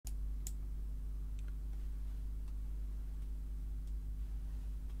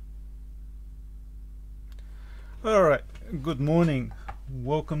All right, good morning.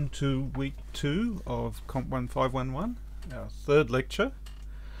 Welcome to week 2 of COMP1511, our third lecture.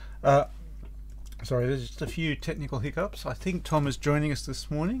 Uh, sorry, there's just a few technical hiccups. I think Tom is joining us this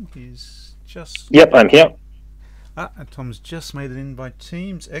morning. He's just... Yep, I'm here. and Tom's just made it in by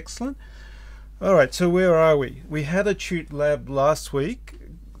Teams. Excellent. All right, so where are we? We had a tute lab last week.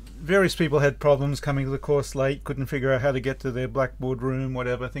 Various people had problems coming to the course late, couldn't figure out how to get to their Blackboard room,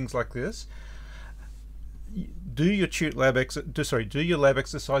 whatever, things like this. Do your lab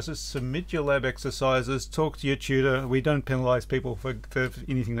exercises, submit your lab exercises, talk to your tutor. We don't penalise people for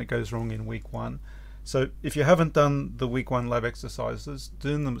anything that goes wrong in week 1. So if you haven't done the week 1 lab exercises,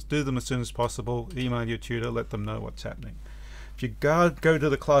 do them as soon as possible. Email your tutor, let them know what's happening. If you go to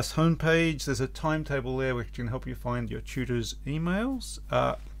the class homepage, there's a timetable there which can help you find your tutor's emails.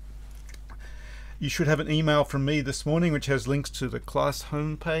 You should have an email from me this morning which has links to the class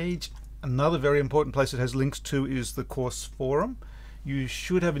homepage. Another very important place it has links to is the course forum. You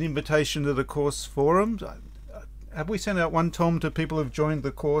should have an invitation to the course forum. Have we sent out one, Tom, to people who've joined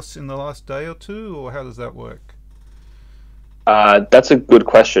the course in the last day or two, or how does that work? That's a good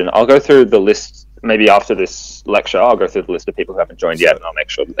question. I'll go through the list maybe after this lecture. I'll go through the list of people who haven't joined yet, and I'll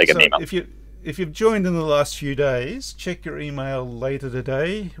make sure that they get an email. If you've joined in the last few days, check your email later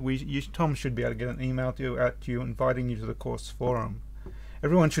today. Tom should be able to get an email out to you inviting you to the course forum.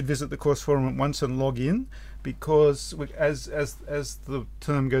 Everyone should visit the course forum at once and log in, because as the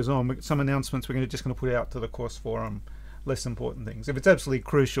term goes on, some announcements we're just going to put out to the course forum, less important things. If it's absolutely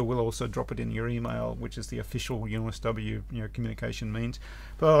crucial, we'll also drop it in your email, which is the official UNSW communication means.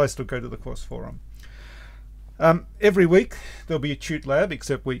 But otherwise, still go to the course forum. Every week there'll be a tute lab,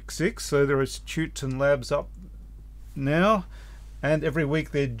 except week 6. So there is tutes and labs up now, and every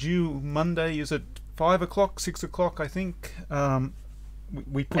week they're due. Monday is at 5 o'clock, 6 o'clock, I think. I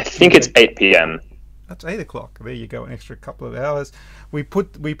think it's 8 p.m. That's 8 o'clock. There you go, an extra couple of hours. We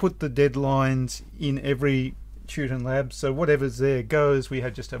put the deadlines in every tute and lab, so whatever's there goes. We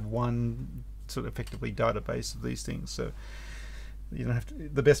just have one sort of effectively database of these things. So you don't have to.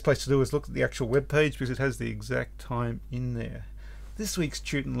 The best place to do is look at the actual web page, because it has the exact time in there. This week's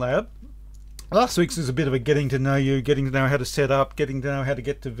tute and lab. Last week's is a bit of a getting to know you, getting to know how to set up, getting to know how to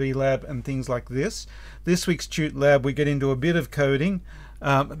get to VLab and things like this. This week's tute lab, we get into a bit of coding,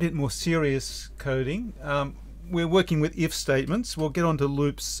 a bit more serious coding. We're working with if statements. We'll get onto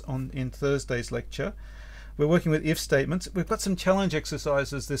loops in Thursday's lecture. We're working with if statements. We've got some challenge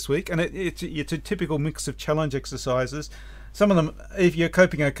exercises this week, and it's a typical mix of challenge exercises. Some of them, if you're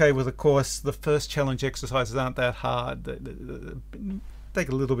coping okay with the course, the first challenge exercises aren't that hard. Take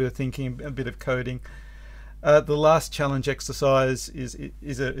a little bit of thinking, a bit of coding. The last challenge exercise is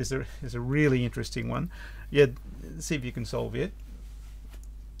a really interesting one. Yeah, see if you can solve it.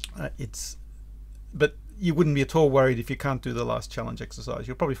 But you wouldn't be at all worried if you can't do the last challenge exercise.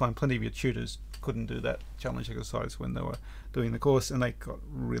 You'll probably find plenty of your tutors couldn't do that challenge exercise when they were doing the course, and they got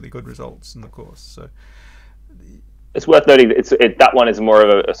really good results in the course. So it's worth noting that that one is more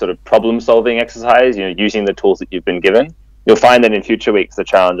of a sort of problem-solving exercise. Using the tools that you've been given. You'll find that in future weeks the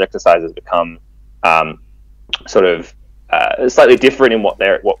challenge exercises become sort of slightly different in what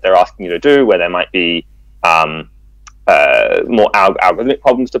they're asking you to do, where there might be more algorithmic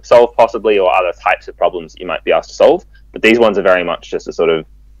problems to solve, possibly, or other types of problems that you might be asked to solve. But these ones are very much just a sort of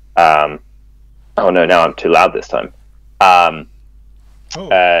oh no, now I'm too loud this time. Apparently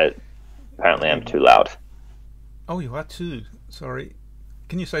I'm too loud. Oh, you are too. Sorry.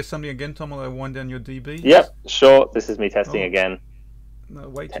 Can you say something again, Tom, while I wind down your DB? Yep, sure. This is me testing again. No,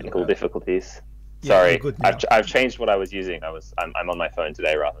 way too Technical loud. difficulties. Yeah, Sorry, good now. I've changed what I was using. I'm on my phone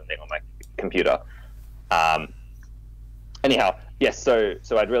today rather than being on my computer. Anyhow, yes. So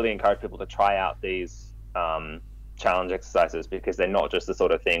I'd really encourage people to try out these challenge exercises, because they're not just the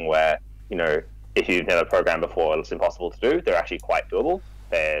sort of thing where if you've never programmed before, it's impossible to do. They're actually quite doable.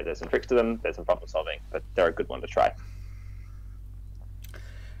 There's some tricks to them. There's some problem solving, but they're a good one to try.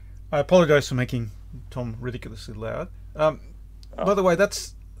 I apologise for making Tom ridiculously loud. By the way,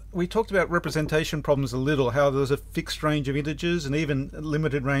 we talked about representation problems a little, how there's a fixed range of integers and even a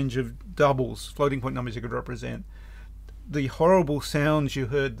limited range of doubles, floating point numbers you could represent. The horrible sounds you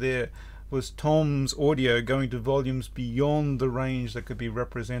heard there was Tom's audio going to volumes beyond the range that could be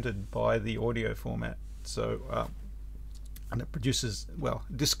represented by the audio format. So, and it produces, well,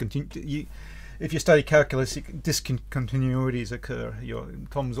 if you study calculus, discontinuities occur.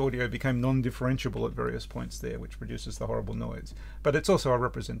 Tom's audio became non-differentiable at various points there, which produces the horrible noise. But it's also a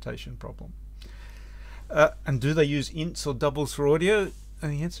representation problem. And do they use ints or doubles for audio?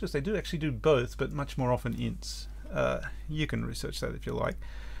 And the answer is they do actually do both, but much more often ints. You can research that if you like.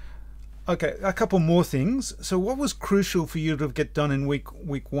 Okay, a couple more things. So what was crucial for you to get done in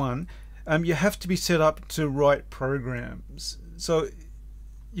week one? You have to be set up to write programs. So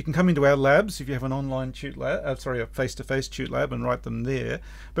you can come into our labs if you have an online tute lab, a face-to-face tute lab, and write them there.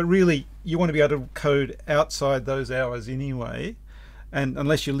 But really, you want to be able to code outside those hours anyway. And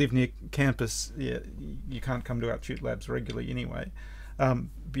unless you live near campus, yeah, you can't come to our tute labs regularly anyway,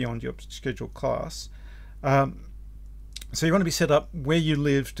 beyond your scheduled class. So you want to be set up where you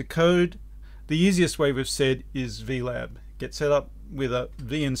live to code. The easiest way we've said is VLab. Get set up with a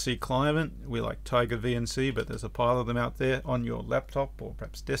VNC client. We like Tiger VNC, but there's a pile of them out there on your laptop or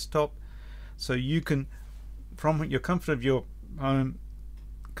perhaps desktop. So you can, from your comfort of your home,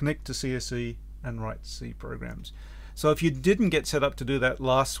 connect to CSE and write C programs. So if you didn't get set up to do that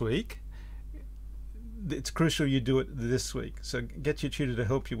last week, it's crucial you do it this week. So get your tutor to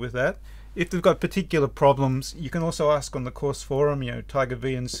help you with that. If they've got particular problems, you can also ask on the course forum, Tiger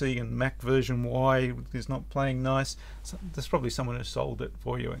VNC and Mac version Y is not playing nice. So there's probably someone who solved it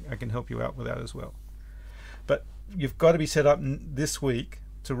for you. I can help you out with that as well. But you've got to be set up this week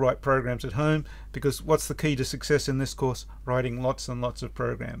to write programs at home, because what's the key to success in this course? Writing lots and lots of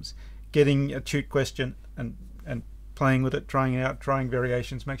programs. Getting a tute question and playing with it, trying it out, trying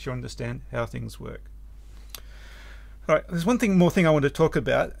variations, make sure you understand how things work. All right, there's one more thing I want to talk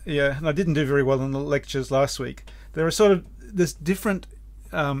about. Yeah, and I didn't do very well in the lectures last week. There are there's different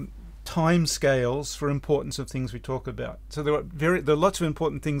time scales for importance of things we talk about. So there are lots of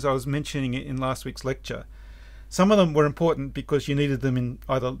important things I was mentioning in last week's lecture. Some of them were important because you needed them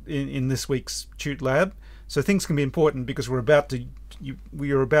in this week's tute lab. So things can be important because we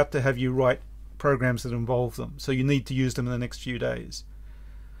are about to have you write programs that involve them. So you need to use them in the next few days.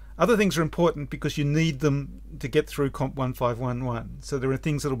 Other things are important because you need them to get through COMP1511. So there are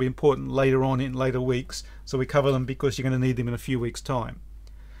things that will be important later on in later weeks. So we cover them because you're going to need them in a few weeks' time.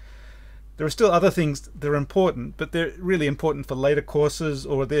 There are still other things that are important, but they're really important for later courses,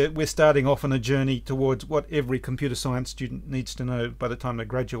 or we're starting off on a journey towards what every computer science student needs to know by the time they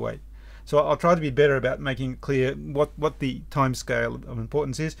graduate. So I'll try to be better about making it clear what the time scale of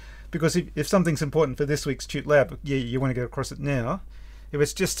importance is, because if something's important for this week's tute lab, yeah, you want to get across it now. If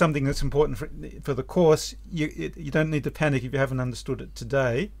it's just something that's important for the course, you don't need to panic if you haven't understood it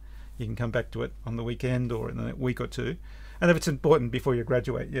today. You can come back to it on the weekend or in a week or two. And if it's important before you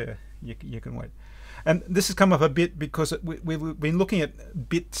graduate, yeah, you can wait. And this has come up a bit because we've been looking at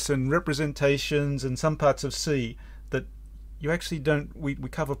bits and representations and some parts of C that you actually we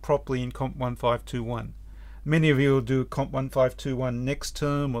cover properly in COMP1521. Many of you will do COMP1521 next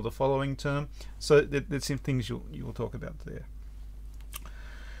term or the following term. So there's some things you will talk about there.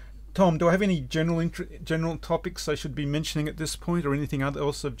 Tom, do I have any general topics I should be mentioning at this point, or anything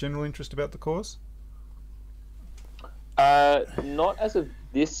else of general interest about the course? Not as of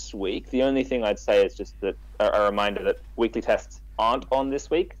this week. The only thing I'd say is just that a reminder that weekly tests aren't on this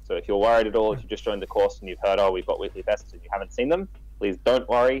week. So if you're worried at all, if you just joined the course and you've heard, oh, we've got weekly tests and you haven't seen them, please don't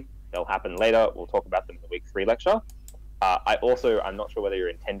worry. They'll happen later. We'll talk about them in the week 3 lecture. I'm not sure whether you're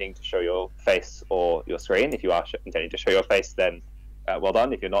intending to show your face or your screen. If you are intending to show your face, then well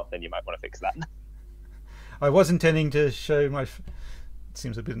done. If you're not, then you might want to fix that. I was intending to show my... It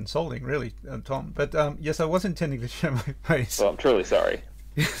seems a bit insulting, really, Tom. But yes, I was intending to show my face. Well, I'm truly sorry.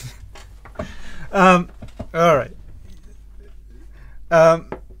 All right.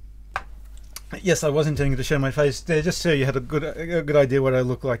 Yes, I was intending to show my face there, just so you had a good idea what I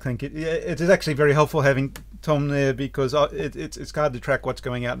look like. Thank you. It is actually very helpful having Tom there, because it's hard to track what's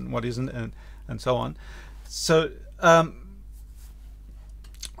going out and what isn't, and so on. So.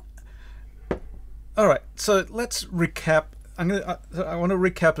 All right, so let's recap. I want to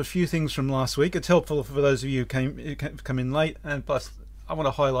recap a few things from last week. It's helpful for those of you who come in late, and plus I want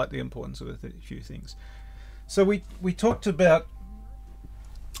to highlight the importance of a few things. So we talked about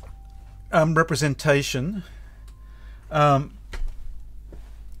representation, and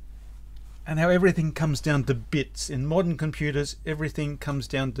how everything comes down to bits. In modern computers, everything comes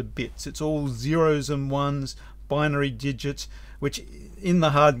down to bits. It's all zeros and ones, binary digits, which in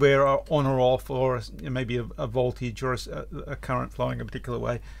the hardware are on or off, or maybe a voltage or a current flowing a particular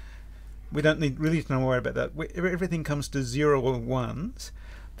way. We don't really to worry about that. Everything comes to 0 or 1s.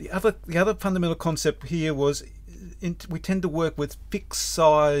 The other fundamental concept here was we tend to work with fixed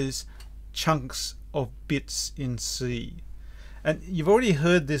size chunks of bits in C. And you've already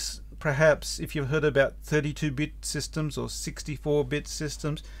heard this, perhaps, if you've heard about 32-bit systems or 64-bit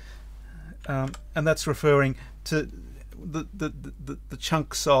systems, and that's referring to the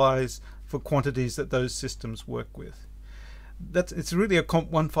chunk size for quantities that those systems work with. it's really a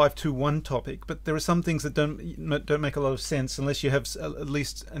Comp 1521 topic, but there are some things that don't make a lot of sense unless you have at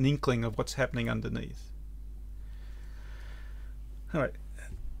least an inkling of what's happening underneath. All right,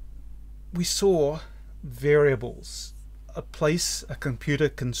 we saw variables, a place a computer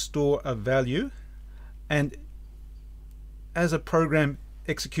can store a value, and as a program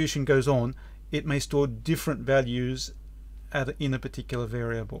execution goes on, it may store different values in a particular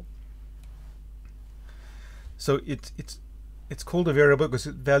variable. So it's called a variable because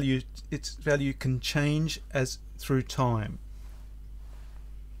its value can change through time.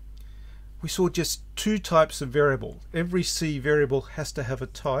 We saw just two types of variable. Every C variable has to have a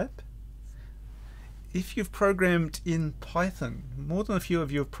type. If you've programmed in Python, more than a few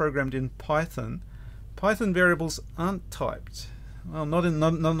of you have programmed in Python, Python variables aren't typed. Well, not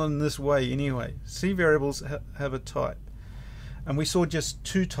in this way anyway. C variables have a type. And we saw just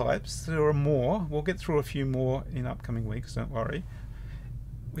two types. There are more. We'll get through a few more in upcoming weeks, don't worry.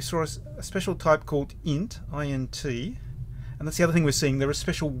 We saw a special type called int, int, and that's the other thing we're seeing. There are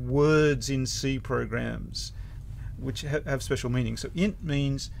special words in C programs which have special meanings. So int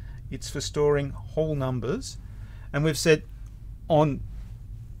means it's for storing whole numbers, and we've said on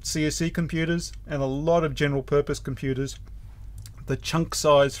CSC computers and a lot of general purpose computers, the chunk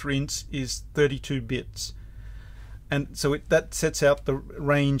size for ints is 32 bits. And so that sets out the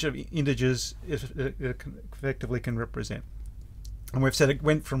range of integers it effectively can represent. And we've said it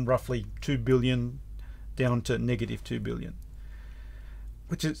went from roughly 2 billion down to -2 billion.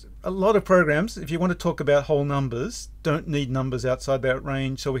 Which is a lot of programs, if you want to talk about whole numbers, don't need numbers outside that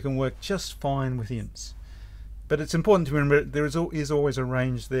range, so we can work just fine with ints. But it's important to remember there is always a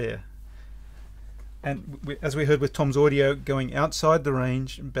range there. And as we heard with Tom's audio, going outside the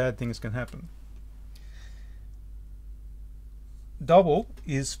range, bad things can happen. Double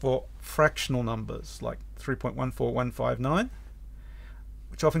is for fractional numbers like 3.14159,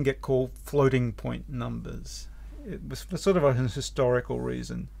 which often get called floating point numbers. It was for sort of a historical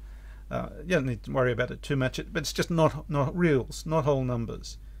reason. You don't need to worry about it too much, but it's just not reals, not whole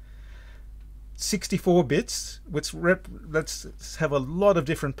numbers. 64 bits, which let's have a lot of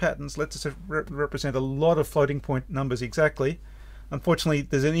different patterns. Let's represent a lot of floating point numbers exactly. Unfortunately,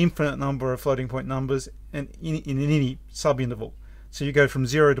 there's an infinite number of floating point numbers and in any subinterval. So you go from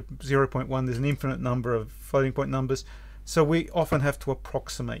 0 to 0.1, there's an infinite number of floating point numbers. So we often have to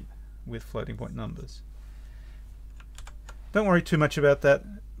approximate with floating point numbers. Don't worry too much about that.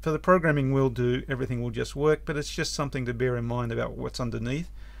 For the programming we'll do, everything will just work, but it's just something to bear in mind about what's underneath.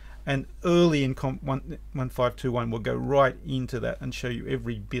 And early in Comp 1521 we'll go right into that and show you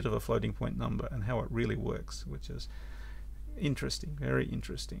every bit of a floating point number and how it really works, which is interesting, very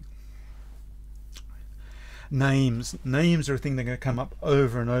interesting. Names are a thing that are going to come up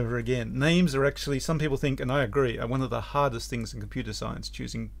over and over again. Names are actually, some people think, and I agree, are one of the hardest things in computer science,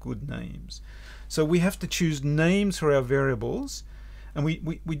 choosing good names. So we have to choose names for our variables, and we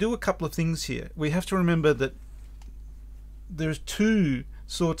do a couple of things here. We have to remember that there's two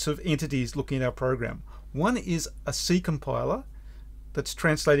sorts of entities looking at our program. One is a C compiler that's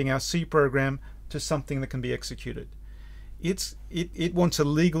translating our C program to something that can be executed. It wants a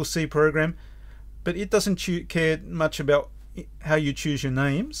legal C program, but it doesn't care much about how you choose your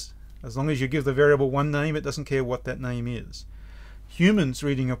names. As long as you give the variable one name, it doesn't care what that name is. Humans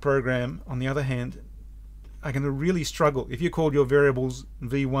reading a program, on the other hand, are going to really struggle. If you called your variables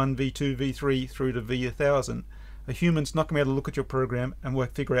v1, v2, v3 through to v1000, a human's not going to be able to look at your program and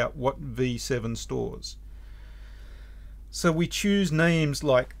figure out what v7 stores. So we choose names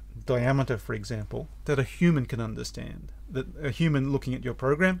like diameter, for example, that a human can understand, that a human looking at your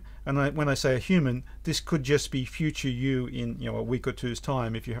program. And when I say a human, this could just be future you in a week or two's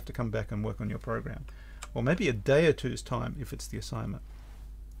time if you have to come back and work on your program, or maybe a day or two's time if it's the assignment.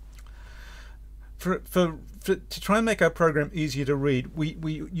 To try and make our program easier to read,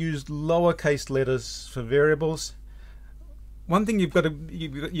 we use lowercase letters for variables. One thing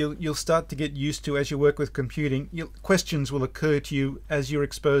you'll start to get used to as you work with computing, questions will occur to you as you're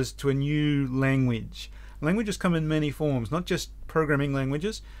exposed to a new language. Languages come in many forms, not just programming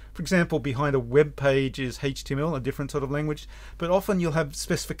languages. For example, behind a web page is HTML, a different sort of language, but often you'll have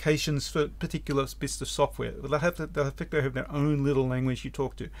specifications for particular bits of software. They'll have their own little language you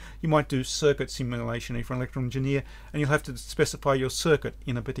talk to. You might do circuit simulation if you're an electrical engineer, and you'll have to specify your circuit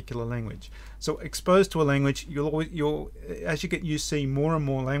in a particular language. So exposed to a language, as you get used to seeing more and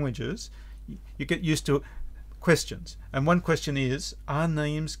more languages, you get used to questions. And one question is, are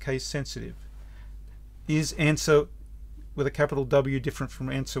names case sensitive? Is answer with a capital W different from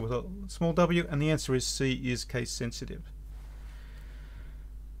answer with a small w? And the answer is C is case sensitive.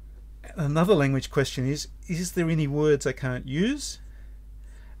 Another language question is there any words I can't use?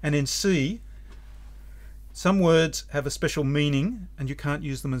 And in C, some words have a special meaning and you can't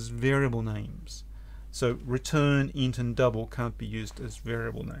use them as variable names. So return, int and double can't be used as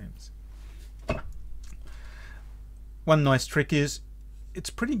variable names. One nice trick is it's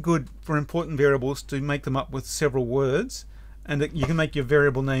pretty good for important variables to make them up with several words, and that you can make your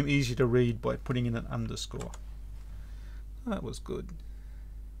variable name easy to read by putting in an underscore. That was good.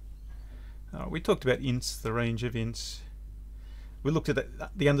 We talked about ints, the range of ints. We looked at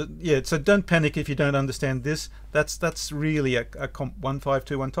yeah, so don't panic if you don't understand this. That's really a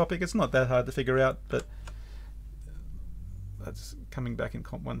COMP1521 topic. It's not that hard to figure out, but that's coming back in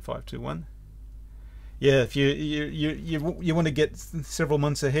COMP1521. Yeah, if you want to get several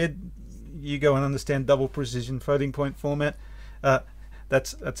months ahead, you go and understand double precision floating point format.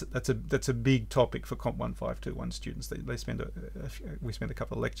 That's a big topic for COMP1521 students. They spend we spend a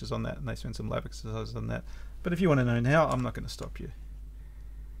couple of lectures on that, and they spend some lab exercises on that. But if you want to know now, I'm not going to stop you.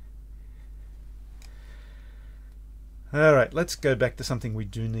 All right, let's go back to something we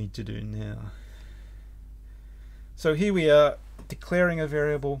do need to do now. So here we are declaring a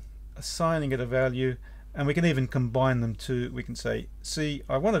variable, assigning it a value, and we can even combine them too. We can say, see,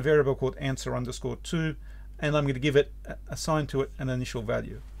 I want a variable called answer underscore 2, and I'm going to give it, assign to it an initial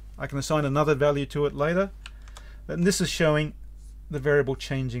value. I can assign another value to it later, and this is showing the variable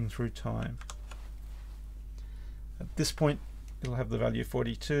changing through time. At this point it'll have the value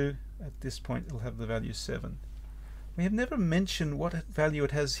 42, at this point it'll have the value 7. We have never mentioned what value it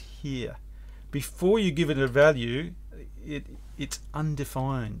has here. Before you give it a value, it's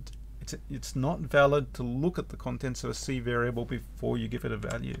undefined. It's not valid to look at the contents of a C variable before you give it a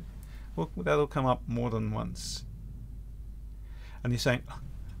value. Well, that'll come up more than once. And you're saying,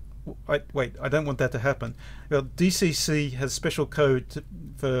 wait, I don't want that to happen. Well, DCC has special code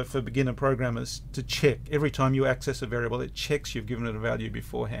for beginner programmers to check. Every time you access a variable, it checks you've given it a value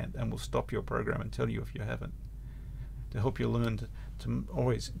beforehand and will stop your program and tell you if you haven't, to help you learn to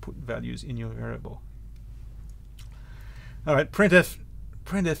always put values in your variable. All right, printf.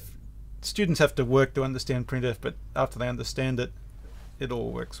 Students have to work to understand printf, but after they understand it, it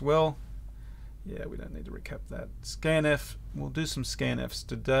all works well. Yeah, we don't need to recap that. Scanf, we'll do some scanfs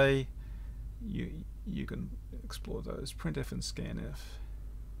today. You can explore those. Printf and scanf.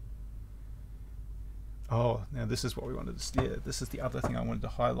 Oh, now this is what we wanted to, yeah, this is the other thing I wanted to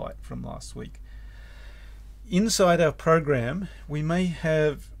highlight from last week. Inside our program, we may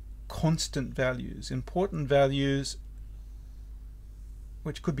have constant values, important values,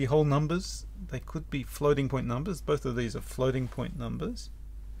 which could be whole numbers, they could be floating point numbers. Both of these are floating point numbers,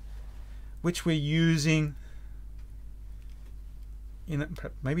 which we're using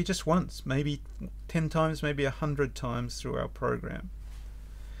maybe just once, maybe 10 times, maybe 100 times through our program.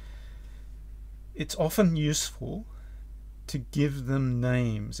 It's often useful to give them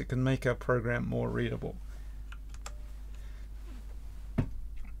names. It can make our program more readable.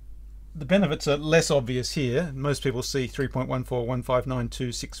 The benefits are less obvious here. Most people see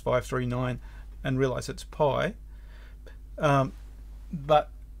 3.1415926539 and realize it's pi, but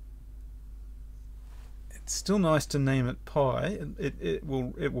it's still nice to name it pi. It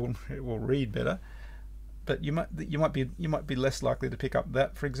will read better, but you might be less likely to pick up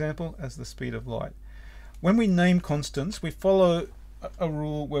that, for example, as the speed of light. When we name constants, we follow a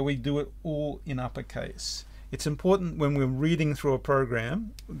rule where we do it all in uppercase. It's important when we're reading through a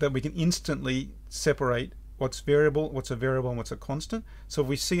program that we can instantly separate what's a variable, and what's a constant. So if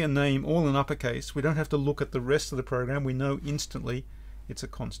we see a name all in uppercase, we don't have to look at the rest of the program. We know instantly it's a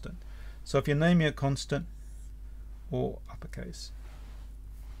constant. So if you're naming a constant, all uppercase.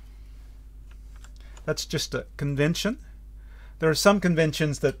 That's just a convention. There are some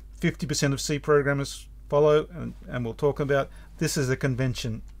conventions that 50% of C programmers follow, and we'll talk about. This is a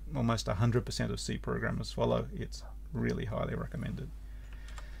convention almost 100% of C programmers follow. It's really highly recommended.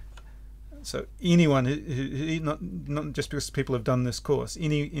 So anyone who not just because people have done this course,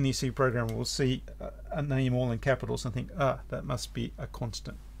 any C programmer will see a name all in capitals and think, that must be a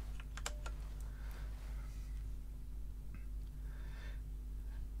constant.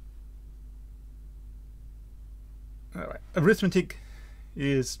 All right, arithmetic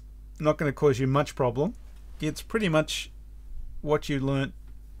is not going to cause you much problem. It's pretty much what you learnt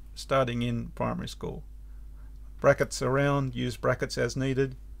starting in primary school. Brackets around, use brackets as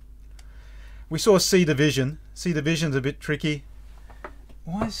needed. We saw C division. C division's a bit tricky.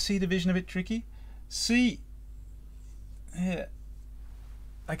 Why is C division a bit tricky? C, yeah,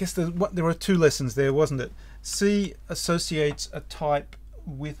 I guess there were two lessons there, wasn't it? C associates a type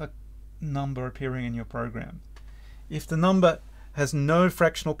with a number appearing in your program. If the number has no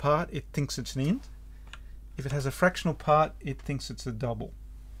fractional part, it thinks it's an int. If it has a fractional part, it thinks it's a double.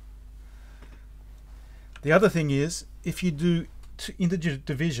 The other thing is, if you do integer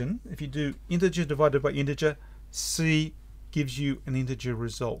division, if you do integer divided by integer, C gives you an integer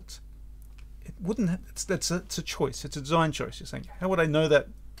result. It wouldn't. It's a choice. It's a design choice. You're saying, how would I know that?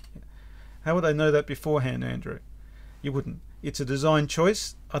 How would I know that beforehand, Andrew? You wouldn't. It's a design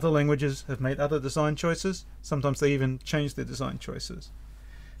choice. Other languages have made other design choices. Sometimes they even change their design choices.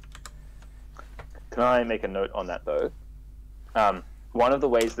 Can I make a note on that though? One of the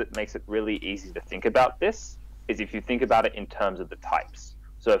ways that makes it really easy to think about this is if you think about it in terms of the types.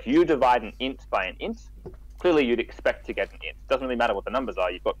 So if you divide an int by an int, clearly you'd expect to get an int. It doesn't really matter what the numbers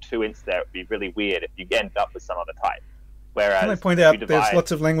are. You've got two ints there. It would be really weird if you end up with some other type. Whereas, can I point out there's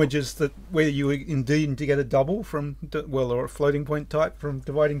lots of languages that where you indeed to get a double from, well, or a floating point type from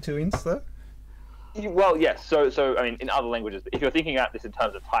dividing two ints though? Well, yes. So I mean, in other languages, if you're thinking about this in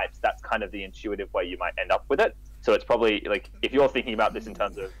terms of types, that's kind of the intuitive way you might end up with it. So it's probably like if you're thinking about this in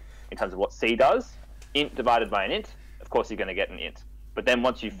terms of what C does, int divided by an int, of course you're going to get an int. But then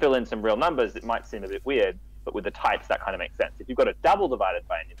once you fill in some real numbers, it might seem a bit weird. But with the types, that kind of makes sense. If you've got a double divided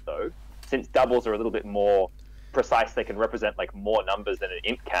by an int, though, since doubles are a little bit more precise, they can represent like more numbers than an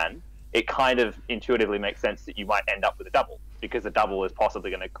int can. It kind of intuitively makes sense that you might end up with a double, because a double is possibly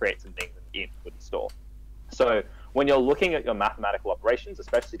going to create some things that int wouldn't store. So when you're looking at your mathematical operations,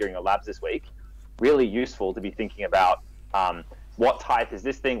 especially during your labs this week, really useful to be thinking about what type is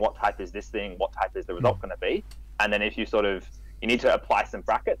this thing, what type is this thing, what type is the result going to be, and then if you you need to apply some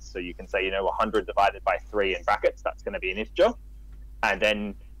brackets, so you can say, 100 divided by 3 in brackets, that's going to be an integer, and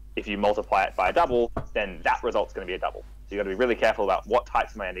then if you multiply it by a double, then that result's going to be a double. So you've got to be really careful about what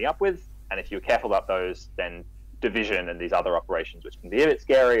types am I ending up with, and if you're careful about those, then division and these other operations, which can be a bit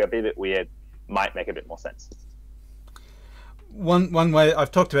scary or be a bit weird, might make a bit more sense. One way I've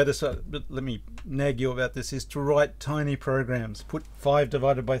talked about this, but let me nag you about this, is to write tiny programs. Put 5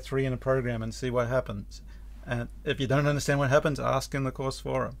 divided by 3 in a program and see what happens. And if you don't understand what happens, ask in the course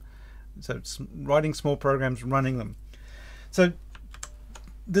forum. So it's writing small programs, running them. So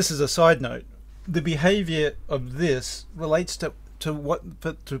this is a side note. The behavior of this relates to what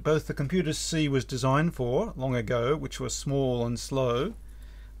both the computers C was designed for long ago, which was small and slow.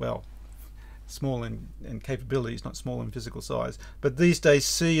 Well, small in capabilities, not small in physical size. But these days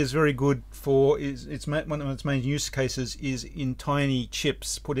C is very good for, one of its main use cases is in tiny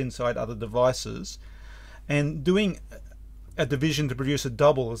chips put inside other devices. And doing a division to produce a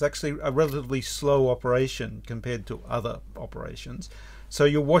double is actually a relatively slow operation compared to other operations. So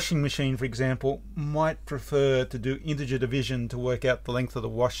your washing machine, for example, might prefer to do integer division to work out the length of the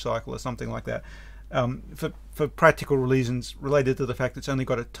wash cycle or something like that, for practical reasons related to the fact it's only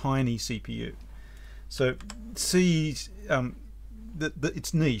got a tiny CPU. So C's,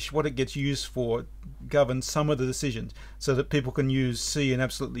 its niche, what it gets used for, governs some of the decisions so that people can use C in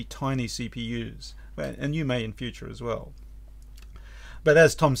absolutely tiny CPUs. And you may in future as well. But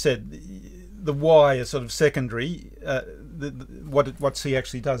as Tom said, the Y is sort of secondary. What C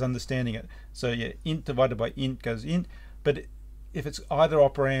actually does, understanding it. So yeah, int divided by int goes int. But if it's either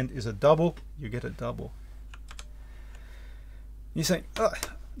operand is a double, you get a double. You're saying, oh,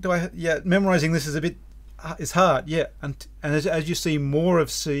 memorizing this is a bit is hard. Yeah, and as you see more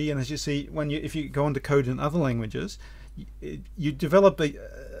of C, and as you see if you go on to code in other languages, you develop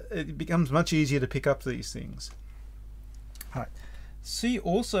it becomes much easier to pick up these things. All right. C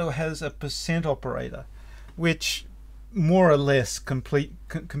also has a percent operator, which more or less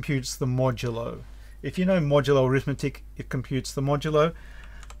computes the modulo. If you know modulo arithmetic, it computes the modulo.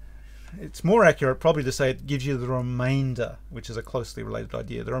 It's more accurate probably to say it gives you the remainder, which is a closely related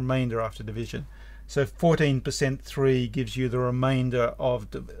idea, the remainder after division. So 14% 3 gives you the remainder of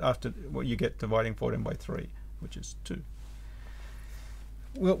after what you get dividing 14 by 3, which is 2.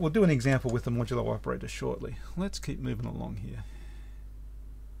 We'll do an example with the modulo operator shortly. Let's keep moving along here.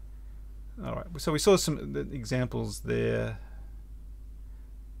 All right, so we saw some examples there.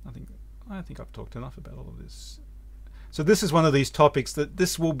 I think I've talked enough about all of this. So this is one of these topics that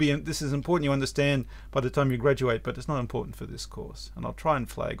this is important you understand by the time you graduate, but it's not important for this course. And I'll try and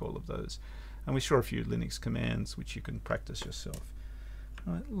flag all of those. And we saw a few Linux commands which you can practice yourself.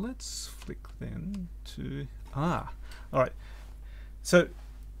 All right, let's flick then to all right. So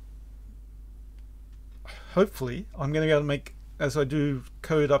hopefully I'm going to be able to make, as I do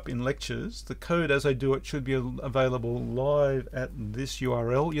code up in lectures, the code as I do it should be available live at this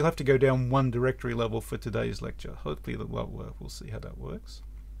URL. You'll have to go down one directory level for today's lecture. Hopefully that will work. We'll see how that works.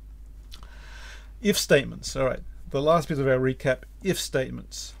 If statements. All right, the last bit of our recap, if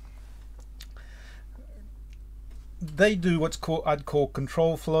statements. they do what's called, I'd call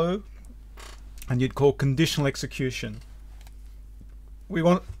control flow, and you'd call conditional execution. We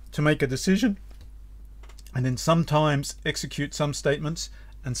want to make a decision and then sometimes execute some statements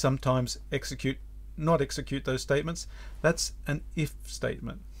and sometimes not execute those statements. That's an if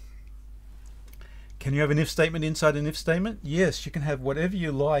statement. Can you have an if statement inside an if statement? Yes, you can have whatever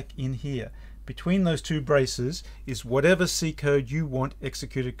you like in here. Between those two braces is whatever C code you want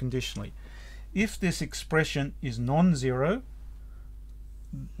executed conditionally. If this expression is non-zero,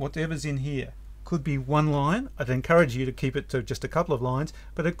 whatever's in here could be one line. I'd encourage you to keep it to just a couple of lines,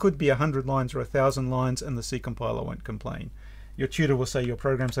 but it could be 100 lines or 1,000 lines, and the C compiler won't complain. Your tutor will say your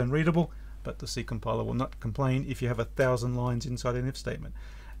program's unreadable, but the C compiler will not complain if you have 1,000 lines inside an if statement.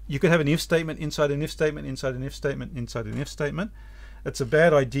 You could have an if statement inside an if statement inside an if statement inside an if statement. It's a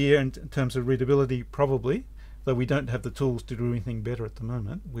bad idea in terms of readability, probably, though we don't have the tools to do anything better at the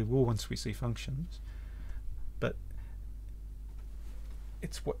moment. We will once we see functions. But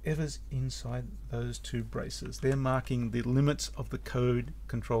it's whatever's inside those two braces. They're marking the limits of the code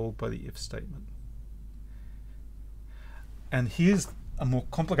controlled by the if statement. And here's a more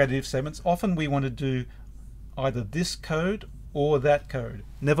complicated if statements. Often we want to do either this code or that code.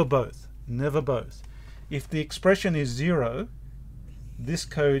 Never both. Never both. If the expression is 0, this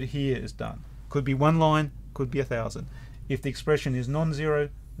code here is done. Could be one line, could be 1,000. If the expression is non-zero,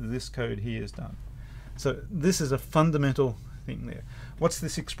 this code here is done. So this is a fundamental thing there. What's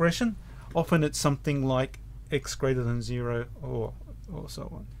this expression? Often it's something like x greater than 0 or so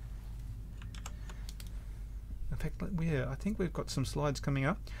on. In fact, yeah, I think we've got some slides coming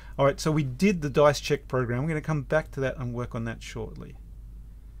up. All right, so we did the dice check program. We're going to come back to that and work on that shortly.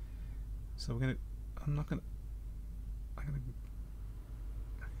 So we're going to, I'm going to,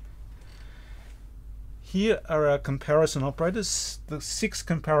 here are our comparison operators, the 6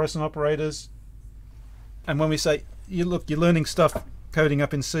 comparison operators. And when we say, you're learning stuff coding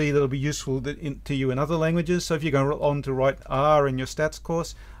up in C that'll be useful to you in other languages. So if you go on to write R in your stats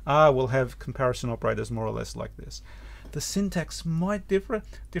course, R will have comparison operators more or less like this. The syntax might differ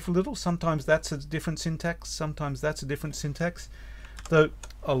a little. Sometimes that's a different syntax, sometimes that's a different syntax. Though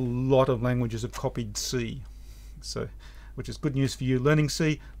a lot of languages have copied C, so which is good news for you learning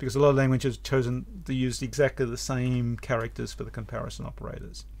C, because a lot of languages have chosen to use exactly the same characters for the comparison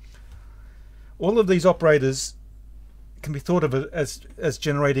operators. All of these operators can be thought of as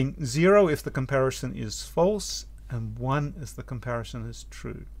generating 0 if the comparison is false and 1 if the comparison is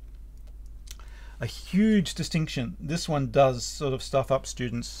true. A huge distinction. This one does sort of stuff up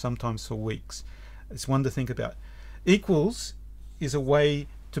students sometimes for weeks. It's one to think about. Equals is a way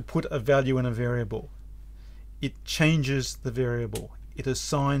to put a value in a variable. It changes the variable. It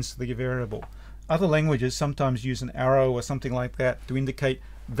assigns the variable. Other languages sometimes use an arrow or something like that to indicate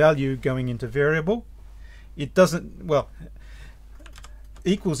value going into variable. It doesn't, well,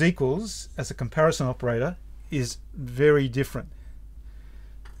 equals as a comparison operator is very different.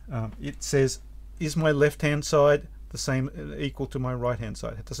 It says, is my left hand side the same, equal to my right hand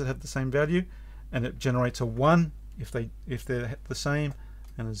side? Does it have the same value? And it generates a 1 if they're the same,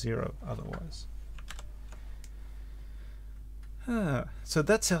 and a 0 otherwise. So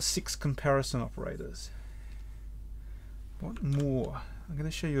that's our 6 comparison operators. What more? I'm going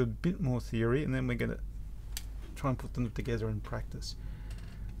to show you a bit more theory, and then we're going to try and put them together in practice.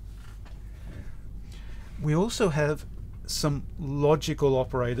 We also have some logical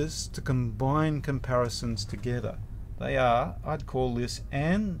operators to combine comparisons together. They are, I'd call this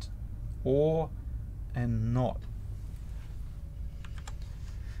and, or, and not.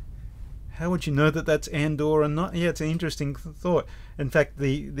 How would you know that that's and, or, and not? Yeah, it's an interesting thought. In fact,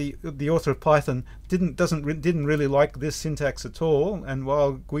 the author of Python didn't really like this syntax at all. And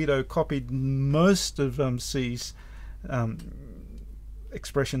while Guido copied most of C's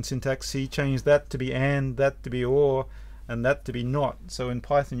expression syntax, he changed that to be and, that to be or, and that to be not. So in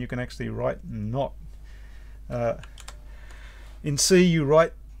Python, you can actually write not. In C, you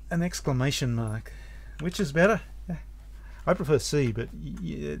write an exclamation mark. Which is better? I prefer C, but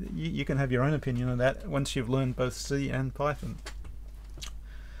you can have your own opinion on that once you've learned both C and Python.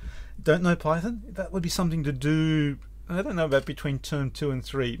 Don't know Python? That would be something to do, I don't know, about between term 2 and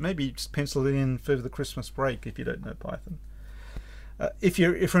 3. Maybe just pencil it in for the Christmas break if you don't know Python. If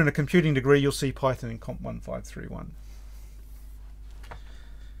you're in a computing degree, you'll see Python in COMP1511.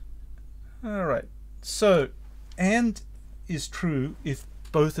 Alright, so and is true if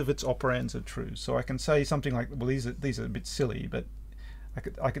both of its operands are true. So I can say something like, well, these are a bit silly, but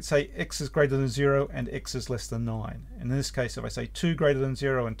I could say x is greater than 0 and x is less than 9. And in this case, if I say 2 greater than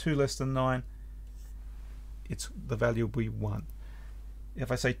 0 and 2 less than 9, the value will be 1.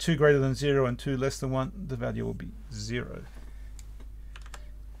 If I say 2 greater than 0 and 2 less than 1, the value will be 0.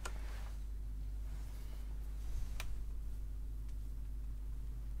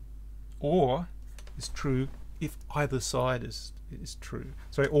 Or is true if either side is true.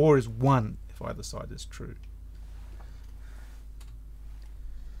 Sorry, or is 1 if either side is true.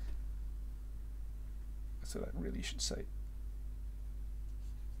 So that really should say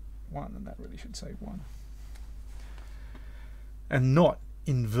 1, and that really should say 1. And not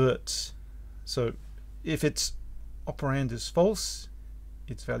inverts. So if its operand is false,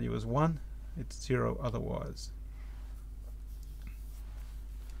 its value is 1, it's 0 otherwise.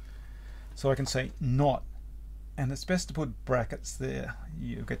 So I can say not, and it's best to put brackets there.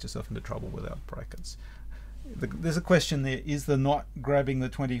 You get yourself into trouble without brackets. There's a question there, is the not grabbing the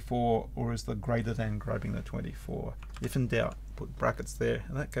 24 or is the greater than grabbing the 24? If in doubt, put brackets there.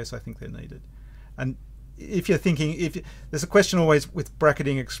 In that case, I think they're needed. And if you're thinking, there's a question always with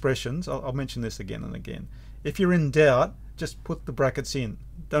bracketing expressions, I'll mention this again and again. If you're in doubt, just put the brackets in.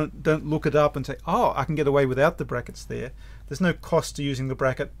 Don't look it up and say, oh, I can get away without the brackets there. There's no cost to using the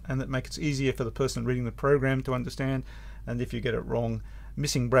bracket, and that makes it easier for the person reading the program to understand. And if you get it wrong,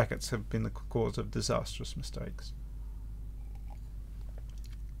 missing brackets have been the cause of disastrous mistakes.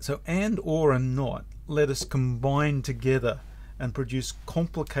 So and, or, and not let us combine together and produce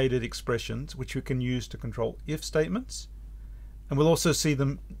complicated expressions which we can use to control if statements. And we'll also see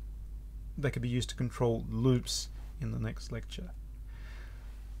them, they could be used to control loops in the next lecture.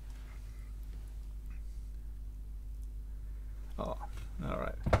 Oh, all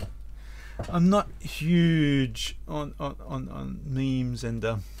right. I'm not huge on memes and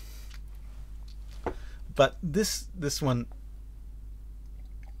but this one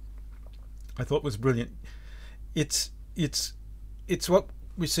I thought was brilliant. It's what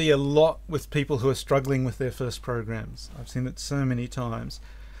we see a lot with people who are struggling with their first programs. I've seen it so many times.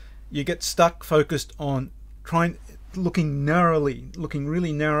 You get stuck focused on looking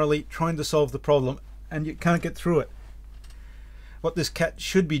really narrowly, trying to solve the problem, and you can't get through it. What this cat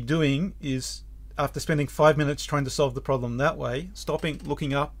should be doing is, after spending 5 minutes trying to solve the problem that way, stopping,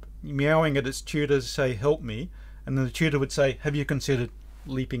 looking up, meowing at its tutor to say, help me, and then the tutor would say, have you considered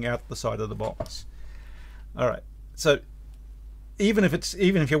leaping out the side of the box? All right. So even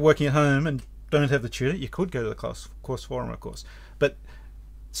if you're working at home and don't have the tutor, you could go to the course forum, of course. But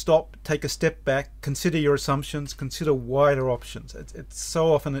stop, take a step back, consider your assumptions, consider wider options. It's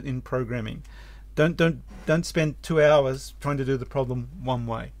so often in programming. Don't spend 2 hours trying to do the problem one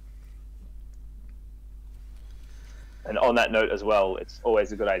way. And on that note as well, it's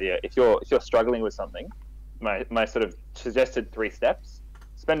always a good idea if you're struggling with something. My sort of suggested 3 steps: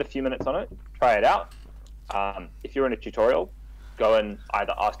 spend a few minutes on it, try it out. If you're in a tutorial, go and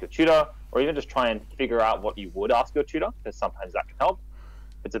either ask your tutor or even just try and figure out what you would ask your tutor, because sometimes that can help.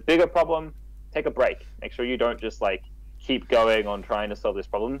 If it's a bigger problem, take a break. Make sure you don't just keep going on trying to solve this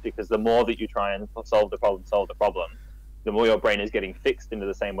problem, because the more that you try and solve the problem, the more your brain is getting fixed into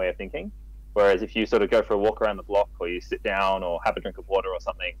the same way of thinking. Whereas if you sort of go for a walk around the block, or you sit down or have a drink of water or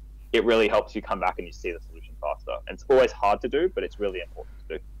something, it really helps you come back and you see the solution faster. And it's always hard to do, but it's really important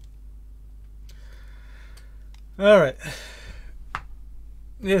to do. All right.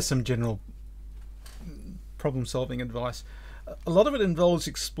 Here's some general problem solving advice. A lot of it involves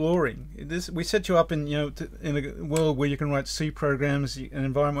exploring. We set you up in a world where you can write C programs, an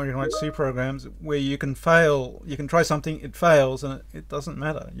environment where you can write C programs, where you can fail. You can try something, it fails, and it doesn't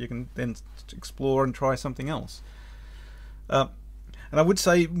matter. You can then explore and try something else. And I would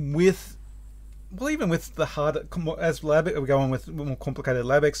say even with the harder, as we go on with more complicated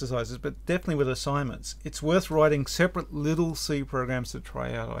lab exercises, but definitely with assignments, it's worth writing separate little C programs to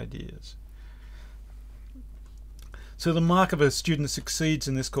try out ideas. So the mark of a student that succeeds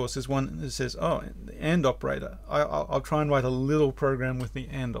in this course is one that says, oh, the AND operator. I'll try and write a little program with the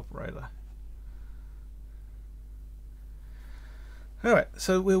AND operator. All right,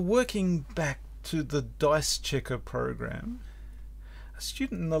 so we're working back to the dice checker program. A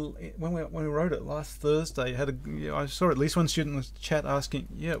student, when we wrote it last Thursday, I saw at least one student in the chat asking,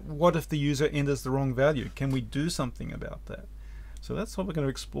 what if the user enters the wrong value? Can we do something about that? So that's what we're going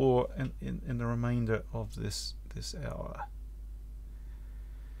to explore in the remainder of this hour.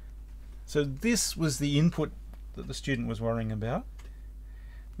 So this was the input that the student was worrying about.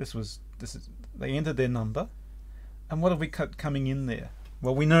 They entered their number, and what have we got coming in there?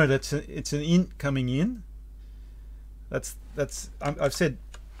 Well, we know that it's an int coming in. I've said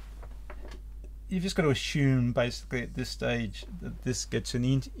you've just got to assume basically at this stage that this gets an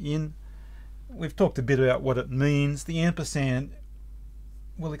int in. We've talked a bit about what it means. The ampersand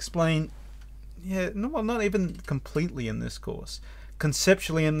will explain. Well, not even completely in this course.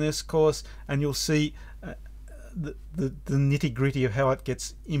 conceptually in this course, and you'll see the nitty-gritty of how it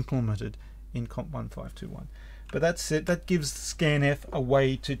gets implemented in COMP1521. But that's it. That gives scanf a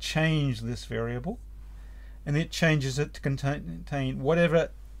way to change this variable, and it changes it to contain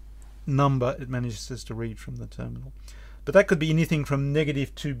whatever number it manages to read from the terminal. But that could be anything from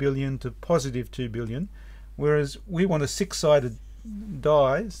 -2 billion to +2 billion, whereas we want a 6-sided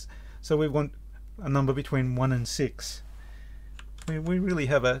dies, so we want a number between 1 and 6. We really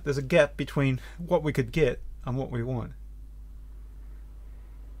have there's a gap between what we could get and what we want.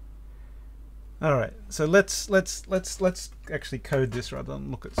 All right, so let's actually code this rather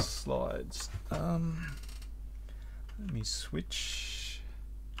than look at slides. Let me switch.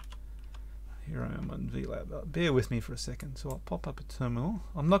 Here I am on VLab. Bear with me for a second. So I'll pop up a terminal.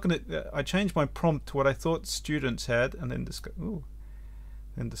 I'm not going to. I changed my prompt to what I thought students had, and then discovered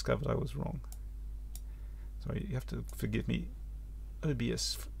I was wrong. So you have to forgive me.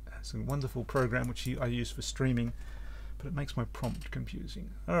 OBS has a wonderful program which I use for streaming, but it makes my prompt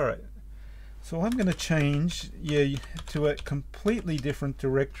confusing. All right. So I'm going to change to a completely different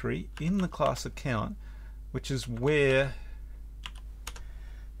directory in the class account, which is where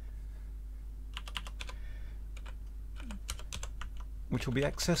which will be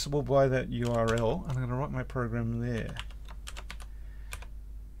accessible by that URL, and I'm going to write my program there.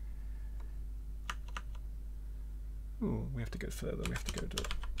 Ooh, we have to go further. We have to go to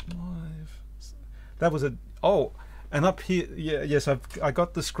live. That was and up here, yes, I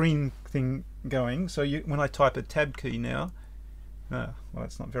got the screen thing going. So when I type a tab key now, well,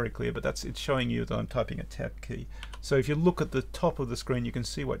 it's not very clear, but it's showing you that I'm typing a tab key. So if you look at the top of the screen, you can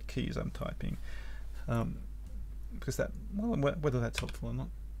see what keys I'm typing. Because whether that's helpful or not,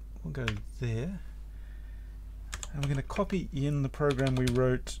 we'll go there. And we're going to copy in the program we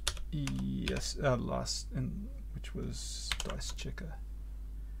wrote which was dice checker,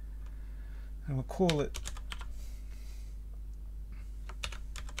 and we'll call it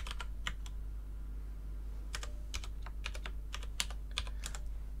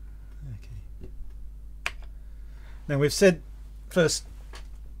Now we've said first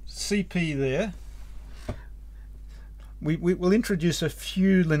CP there. We will introduce a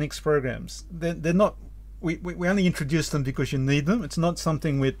few Linux programs. They're not. We only introduce them because you need them. It's not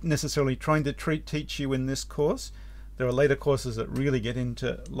something we're necessarily trying to teach you in this course. There are later courses that really get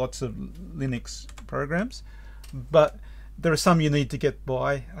into lots of Linux programs, but there are some you need to get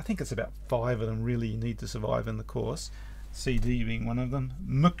by. I think it's about 5 of them really you need to survive in the course. CD being one of them.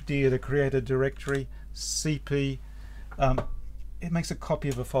 mkdir to create a directory. CP. It makes a copy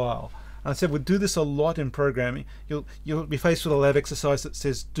of a file. And I said we'll do this a lot in programming. You'll be faced with a lab exercise that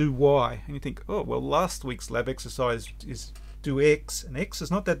says do Y, and you think, oh well, last week's lab exercise is do X, and X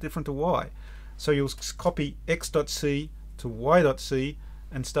is not that different to Y. So you'll copy x.c to y.c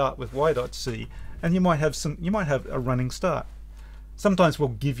and start with y.c, and you might have a running start. Sometimes we'll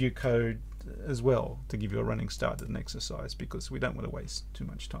give you code as well to give you a running start at an exercise because we don't want to waste too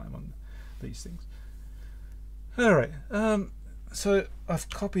much time on these things. All right. So I've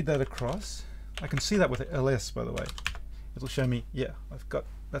copied that across. I can see that with ls, by the way. It'll show me, yeah,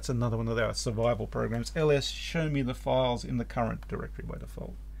 that's another one of our survival programs. ls, show me the files in the current directory by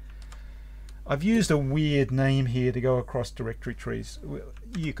default. I've used a weird name here to go across directory trees.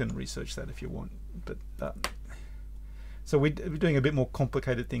 You can research that if you want. But so we're doing a bit more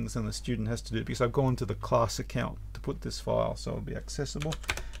complicated things than the student has to do because I've gone to the class account to put this file so it'll be accessible.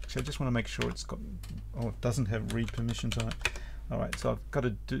 Actually, I just want to make sure it's got, it doesn't have read permissions on it. Alright, so I've got to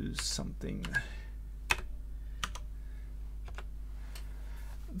do something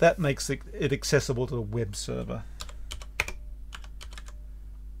that makes it accessible to the web server.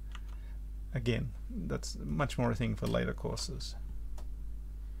 Again, that's much more a thing for later courses.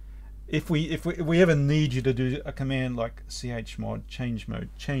 If we ever need you to do a command like chmod,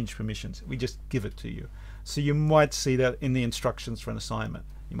 change permissions, we just give it to you. So you might see that in the instructions for an assignment.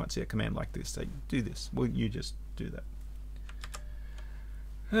 You might see a command like this, say do this. Well, you just do that.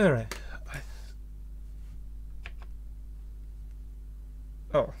 All right.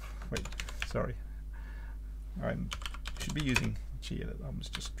 Oh, wait, sorry. I should be using gedit. I was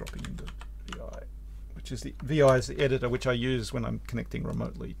just dropping into VI, which is VI is the editor which I use when I'm connecting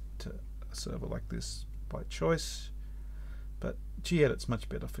remotely to a server like this by choice. But gedit's much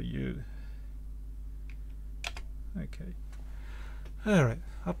better for you. Okay. All right.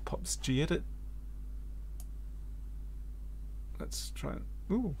 Up pops gedit. Let's try it.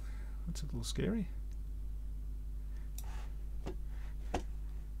 Ooh, that's a little scary.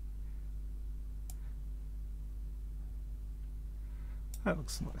 That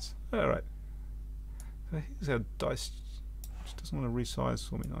looks nice. All right. So here's our dice Just doesn't want to resize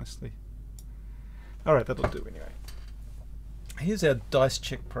for me nicely. Alright, that'll do anyway. Here's our dice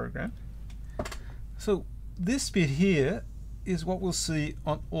check program. So this bit here is what we'll see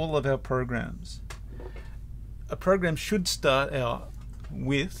on all of our programs. A program should start out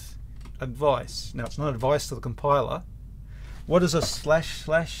with advice. Now it's not advice to the compiler. What does a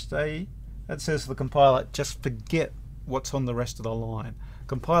 // say? That says to the compiler, just forget what's on the rest of the line.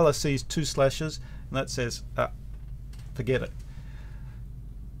 Compiler sees 2 slashes and that says, forget it.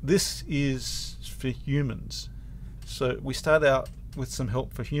 This is for humans. So we start out with some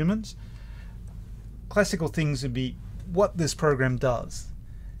help for humans. Classical things would be what this program does.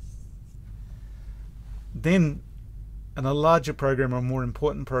 Then in a larger program or a more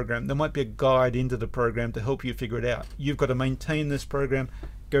important program, there might be a guide into the program to help you figure it out. You've got to maintain this program,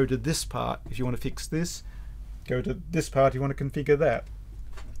 go to this part if you want to fix this, go to this part if you want to configure that.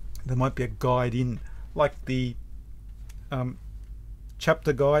 There might be a guide in, like the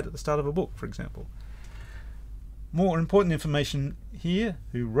chapter guide at the start of a book, for example. More important information here: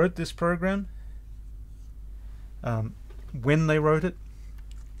 who wrote this program, when they wrote it,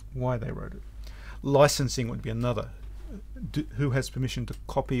 why they wrote it. Licensing would be another. Who has permission to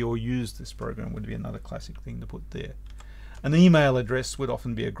copy or use this program would be another classic thing to put there. An email address would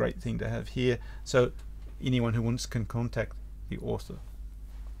often be a great thing to have here, so anyone who wants can contact the author.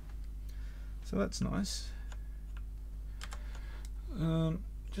 So that's nice.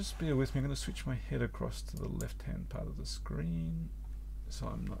 Just bear with me. I'm going to switch my head across to the left-hand part of the screen, so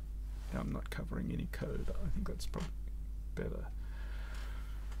I'm not covering any code. I think that's probably better.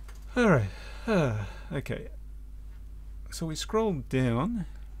 All right. Okay. So we scroll down.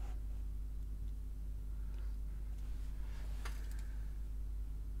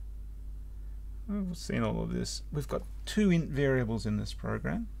 We've seen all of this. We've got 2 int variables in this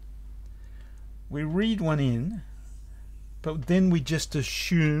program. We read one in, but then we just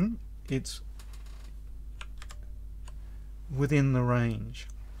assume it's within the range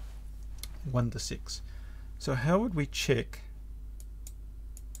 1 to 6. So how would we check?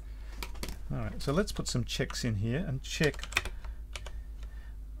 Alright, so let's put some checks in here and check.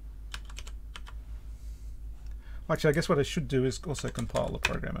 Actually, I guess what I should do is also compile the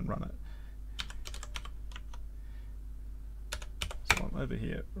program and run it. So I'm over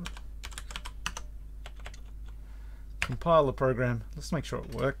here. Compile the program. Let's make sure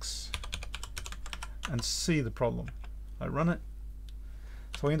it works and see the problem. I run it.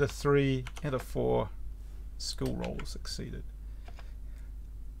 So I enter 3, enter 4. School roll succeeded.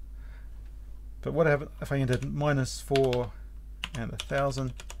 But what happens if I entered -4 and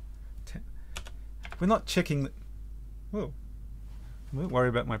 1,000? We're not checking. Whoa! I won't worry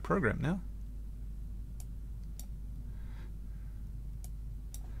about my program now.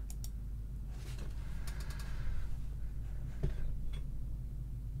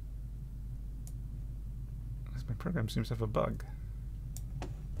 My program seems to have a bug.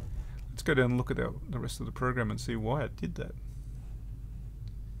 Let's go down and look at the rest of the program and see why it did that.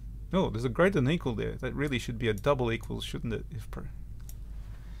 Oh, there's a greater than equal there. That really should be a double equals, shouldn't it? If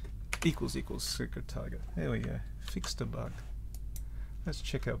equals secret target. There we go. Fixed a bug. Let's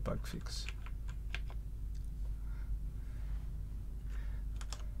check our bug fix.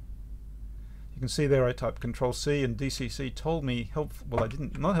 You can see there I typed Control-C and DCC told me helpful. Well, I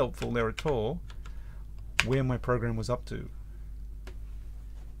didn't. Not helpful there at all. Where my program was up to.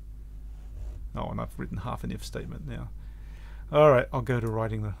 Oh, and I've written half an if statement now. Alright, I'll go to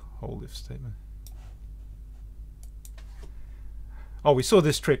writing the whole if statement. Oh, we saw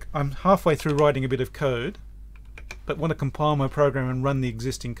this trick. I'm halfway through writing a bit of code, but want to compile my program and run the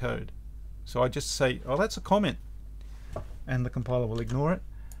existing code. So I just say, oh, that's a comment, and the compiler will ignore it.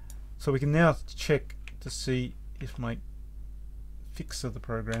 So we can now check to see if my fix of the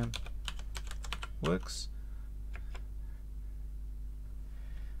program works.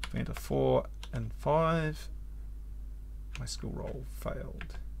 If I enter 4 and 5, my school roll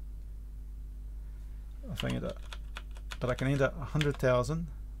failed. If I enter, but I can enter 100,000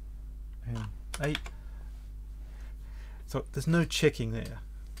 and 8. So there's no checking there.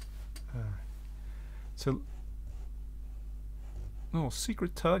 So, oh,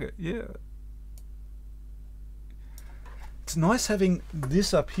 secret target, yeah. It's nice having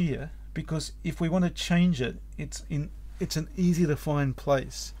this up here because if we want to change it, it's an easy to find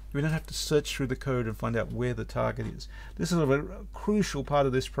place. We don't have to search through the code and find out where the target is. This is a crucial part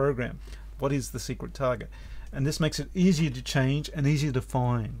of this program. What is the secret target? And this makes it easier to change and easier to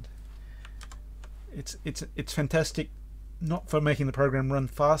find. It's fantastic, not for making the program run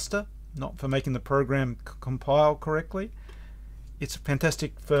faster, not for making the program compile correctly. It's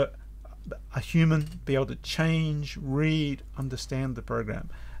fantastic for a human be able to change, read, understand the program.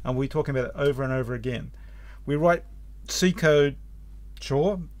 And we're talking about it over and over again. We write C code,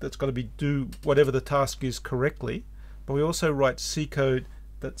 sure, that's got to do whatever the task is correctly, but we also write C code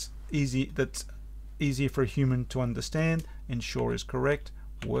that's easier for a human to understand, ensure is correct,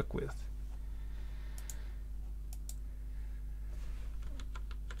 work with.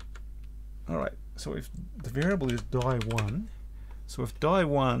 Alright, so if the variable is die1, so if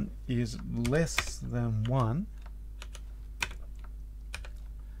die1 is less than 1,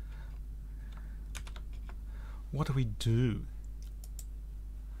 what do we do?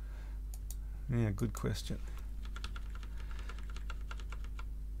 Yeah, good question.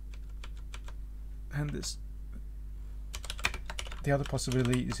 And the other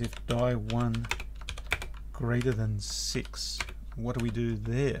possibility is if die1 greater than 6, what do we do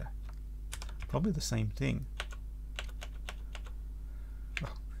there? Probably the same thing.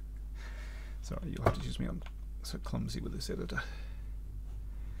 Oh. Sorry, you'll have to excuse me, I'm so clumsy with this editor.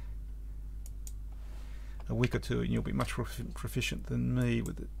 A week or two and you'll be much more proficient than me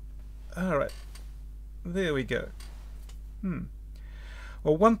with it. Alright, there we go.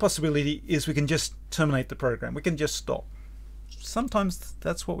 Well, one possibility is we can just terminate the program. We can just stop. Sometimes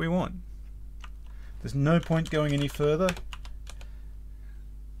that's what we want. There's no point going any further.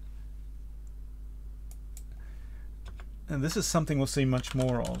 And this is something we'll see much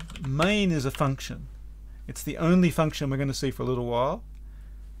more of. Main is a function. It's the only function we're going to see for a little while.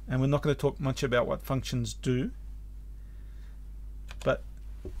 And we're not going to talk much about what functions do. But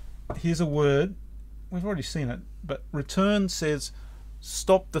here's a word. We've already seen it. But return says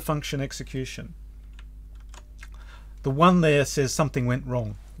stop the function execution. The one there says something went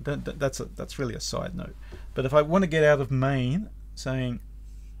wrong. That's really a side note. But if I want to get out of main saying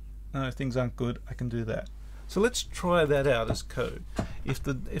no, things aren't good, I can do that. So let's try that out as code. If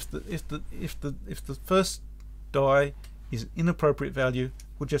the first die is inappropriate value,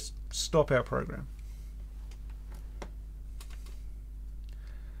 we'll just stop our program.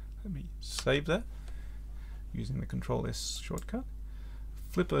 Let me save that using the Control S shortcut.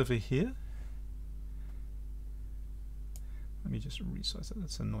 Flip over here. Let me just resize that.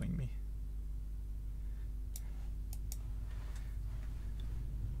 That's annoying me.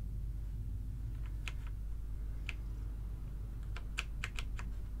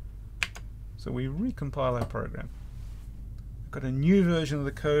 So we recompile our program. I've got a new version of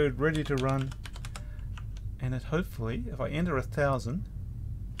the code ready to run, and it hopefully, if I enter 1,000,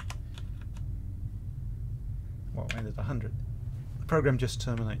 well, I entered 100, the program just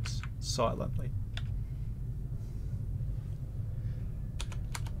terminates silently.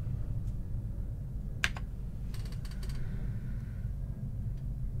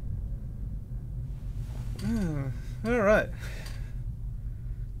 All right,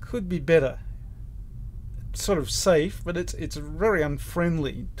 could be better. Sort of safe, but it's very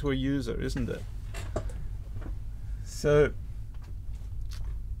unfriendly to a user, isn't it? So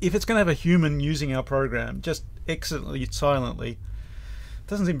if it's going to have a human using our program, just exit it silently.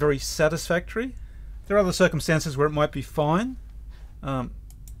 Doesn't seem very satisfactory. There are other circumstances where it might be fine.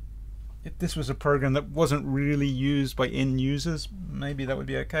 If this was a program that wasn't really used by end users, maybe that would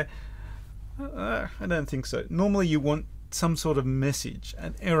be okay. I don't think so. Normally you want some sort of message,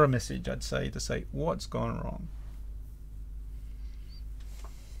 an error message, I'd say, to say what's gone wrong.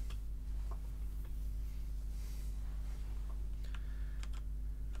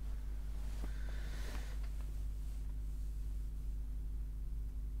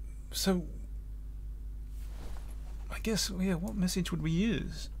 So I guess, yeah, what message would we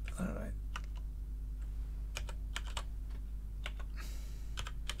use? All right.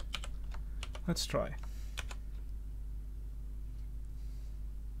 Let's try.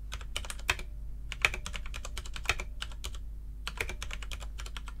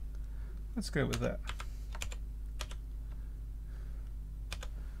 Let's go with that.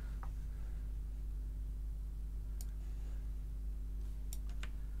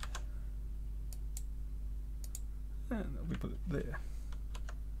 And we put it there.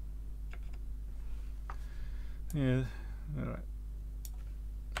 Yeah, all right.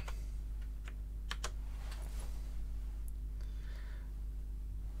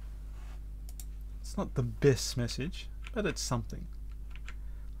 It's not the best message, but it's something.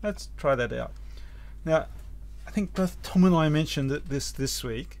 Let's try that out. Now, I think both Tom and I mentioned that this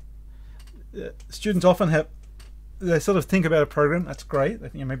week. Students often they sort of think about a program. That's great. They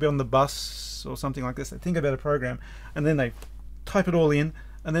think, maybe on the bus or something like this. They think about a program, and then they type it all in,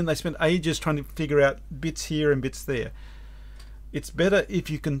 and then they spend ages trying to figure out bits here and bits there. It's better if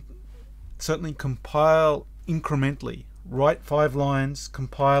you can certainly compile incrementally write 5 lines,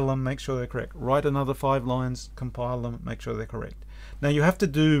 compile them, make sure they're correct. Write another 5 lines, compile them, make sure they're correct. Now you have to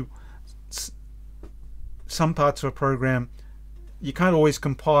do some parts of a program. You can't always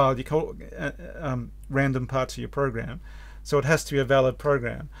compile random parts of your program, so it has to be a valid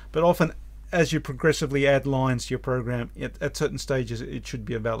program. But often, as you progressively add lines to your program, at certain stages it should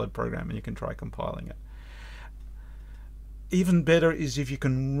be a valid program, and you can try compiling it. Even better is if you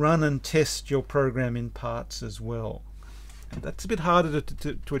can run and test your program in parts as well. And that's a bit harder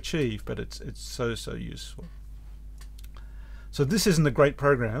to achieve, but it's so useful. So this isn't a great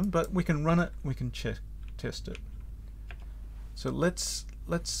program, but we can run it, we can test it. So let's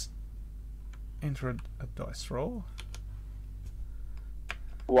enter a dice roll.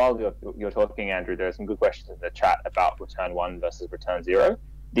 While you're talking, Andrew, there are some good questions in the chat about return 1 versus return 0.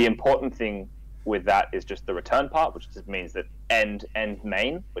 The important thing with that is just the return part, which just means that end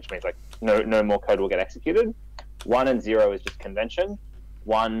main, which means like no more code will get executed. 1 and 0 is just convention.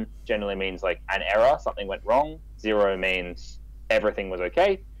 1 generally means like an error, something went wrong. 0 means everything was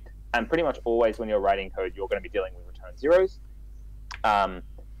okay. And pretty much always when you're writing code, you're going to be dealing with return zeros.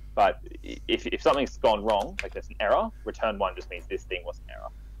 But if something's gone wrong, like there's an error, return 1 just means this thing was an error.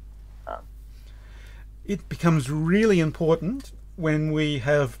 It becomes really important when we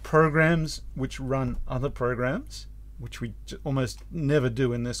have programs which run other programs, which we almost never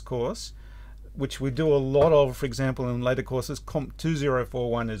do in this course, which we do a lot of, for example, in later courses.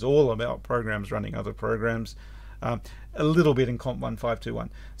 COMP1511 is all about programs running other programs. A little bit in COMP1521.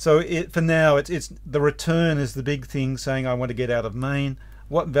 So for now, it's the return is the big thing, saying I want to get out of main.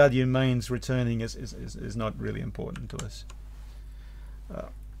 What value main's returning is not really important to us.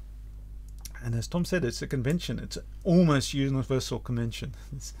 And as Tom said, it's a convention. It's an almost universal convention.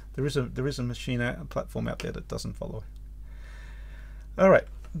 There is a machine platform out there that doesn't follow it. All right,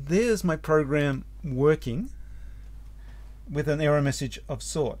 there's my program working with an error message of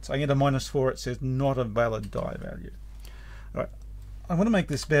sorts. I get a -4. It says not a valid die value. All right, I want to make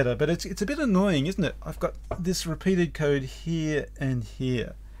this better, but it's a bit annoying, isn't it? I've got this repeated code here and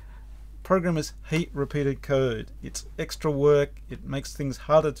here. Programmers hate repeated code. It's extra work. It makes things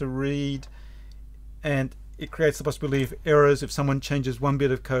harder to read, and it creates the possibility of errors if someone changes one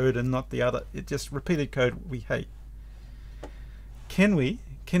bit of code and not the other. It just repeated code we hate. Can we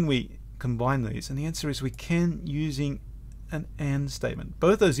combine these? And the answer is we can, using an AND statement.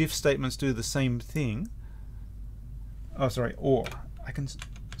 Both those if statements do the same thing. Oh, sorry, or.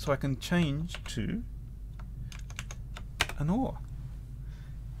 So I can change to an OR,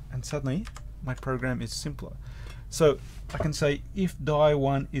 and suddenly my program is simpler. So I can say if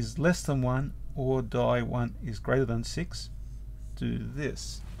die1 is less than 1 or die1 is greater than 6, do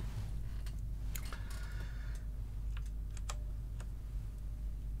this.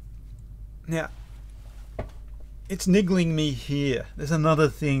 Now it's niggling me here. There's another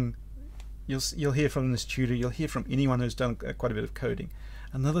thing you'll hear from this tutor, you'll hear from anyone who's done quite a bit of coding.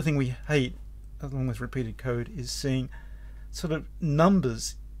 Another thing we hate, along with repeated code, is seeing sort of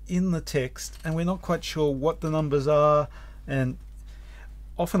numbers in the text and we're not quite sure what the numbers are. And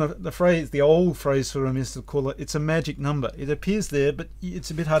often the old phrase for them is to call it's a magic number. It appears there, but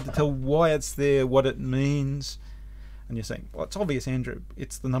it's a bit hard to tell why it's there, what it means. And you're saying, well, it's obvious, Andrew,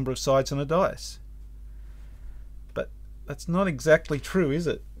 it's the number of sides on a dice. But that's not exactly true, is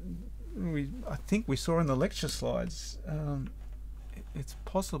it? I think we saw in the lecture slides, it's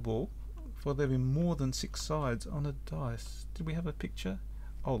possible for there to be more than 6 sides on a dice. Did we have a picture?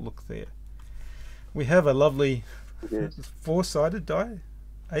 Oh, look there. We have a lovely 4-sided die.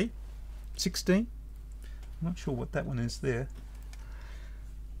 8, 16. I'm not sure what that one is there.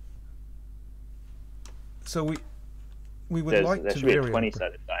 So we would like there to should be a vary.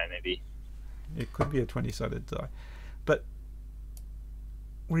 20-sided die, maybe. It could be a 20-sided die, but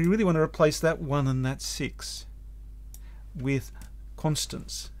we really want to replace that 1 and that 6 with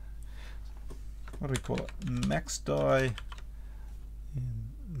constants. What do we call it? Max die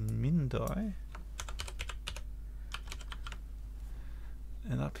and min die.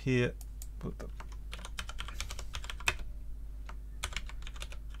 And up here,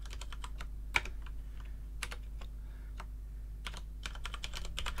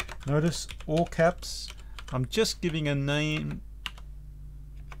 notice all caps. I'm just giving a name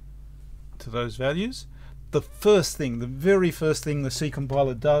to those values. The very first thing the C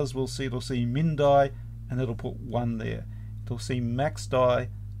compiler does, it'll see min die and it'll put 1 there. It'll see max die,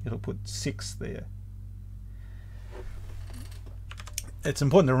 it'll put 6 there. It's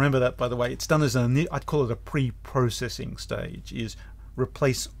important to remember that, by the way. It's done as I'd call it a pre-processing stage, is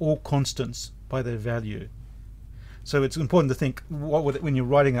replace all constants by their value. So it's important to think, what would when you're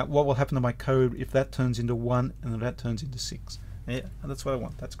writing out, what will happen to my code if that turns into 1 and if that turns into 6? Yeah, that's what I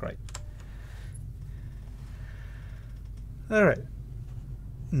want. That's great. All right.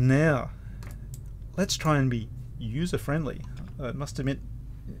 Now, let's try and be user-friendly. I must admit,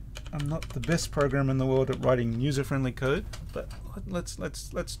 I'm not the best programmer in the world at writing user-friendly code, but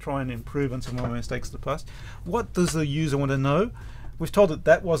let's try and improve on some of my mistakes of the past. What does the user want to know? We've told it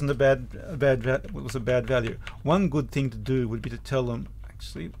that wasn't a bad value. One good thing to do would be to tell them,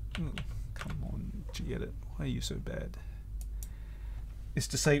 actually, come on, get it. Why are you so bad? Is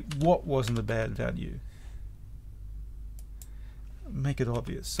to say what wasn't a bad value. Make it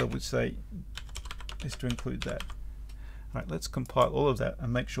obvious. So we'd say is to include that. All right, let's compile all of that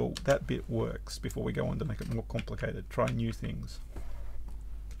and make sure that bit works before we go on to make it more complicated. Try new things.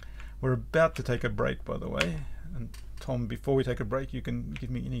 We're about to take a break, by the way. And Tom, before we take a break, you can give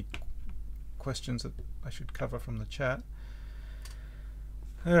me any questions that I should cover from the chat.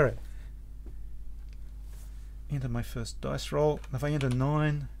 All right. Enter my first dice roll. If I enter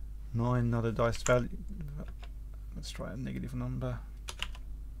 9, not a dice value. Let's try a negative number.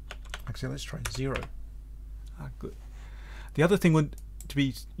 Actually, let's try 0. Ah, good. The other thing would to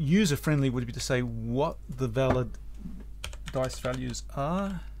be user-friendly would be to say what the valid dice values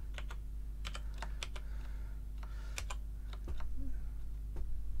are.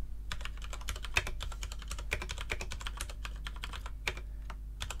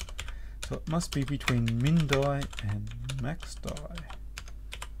 So it must be between min die and max die.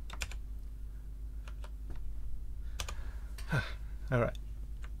 All right,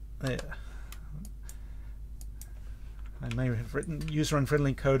 there. I may have written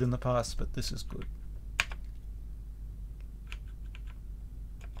user-unfriendly code in the past, but this is good.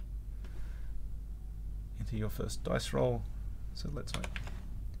 Enter your first dice roll. So let's wait.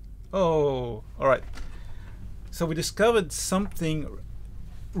 Oh, all right. So we discovered something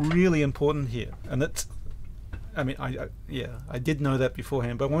really important here, and that's, I mean, I did know that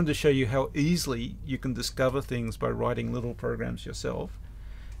beforehand, but I wanted to show you how easily you can discover things by writing little programs yourself.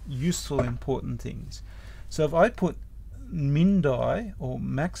 Useful, important things. So if I put min die or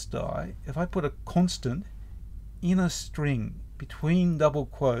max die, if I put a constant in a string between double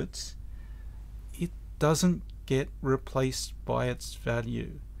quotes, it doesn't get replaced by its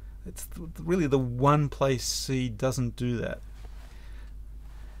value. It's really the one place C doesn't do that,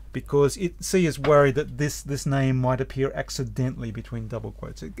 because C is worried that this name might appear accidentally between double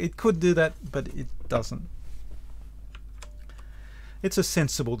quotes. It could do that, but it doesn't. It's a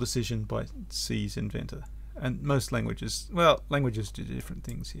sensible decision by C's inventor. And most languages, well, languages do different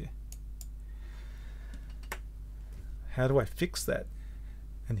things here. How do I fix that?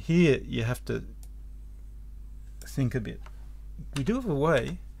 And here you have to think a bit. We do have a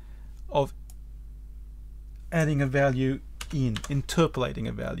way of adding a value in, interpolating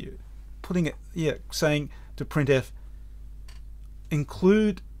a value, putting it, saying to printf,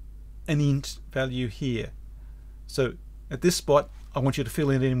 include an int value here. So at this spot, I want you to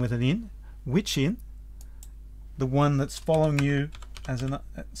fill it in with an in. Which in? The one that's following you as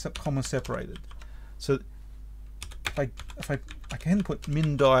a comma separated. So if I can put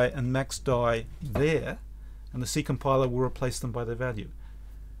min die and max die there, and the C compiler will replace them by the value.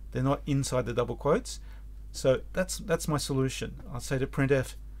 They're not inside the double quotes. So that's my solution. I'll say to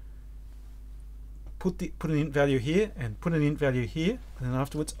printf, put an int value here and put an int value here, and then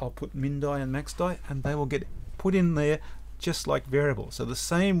afterwards I'll put min die and max die, and they will get put in there just like variables. So the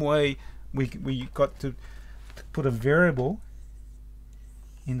same way we got to put a variable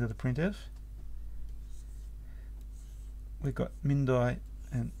into the printf, we got min die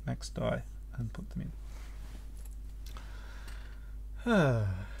and max die and put them in.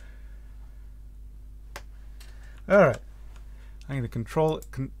 All right, I'm going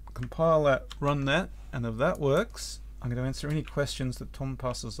to compile that, run that, and if that works, I'm going to answer any questions that Tom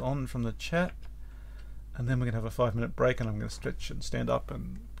passes on from the chat, and then we're going to have a 5-minute break, and I'm going to stretch and stand up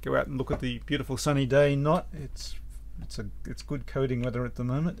and go out and look at the beautiful sunny day. It's good coding weather at the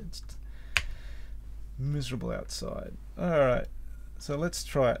moment. It's miserable outside. All right, so let's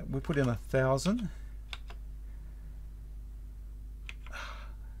try it. We put in 1,000.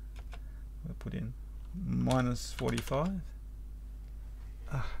 We'll put in minus 45.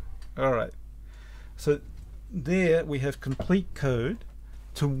 All right, so there we have complete code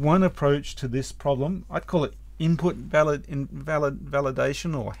to one approach to this problem. I'd call it input invalid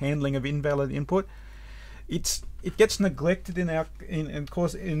validation, or handling of invalid input. It gets neglected in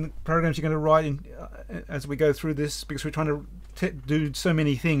programs you're going to write in as we go through this, because we're trying to do so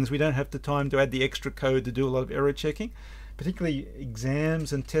many things. We don't have the time to add the extra code to do a lot of error checking. particularly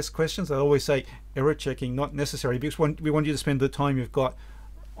exams and test questions, I always say error checking not necessary, because we want you to spend the time you've got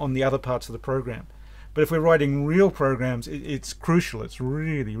on the other parts of the program. But if we're writing real programs, it's crucial. It's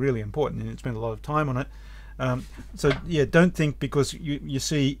really, really important, and you spend a lot of time on it. So yeah, don't think because you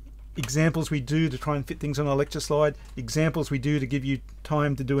see examples we do to try and fit things on a lecture slide, examples we do to give you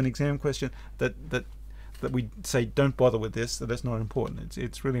time to do an exam question, that we say don't bother with this, that's not important.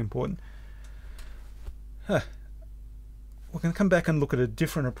 It's really important. We're going to come back and look at a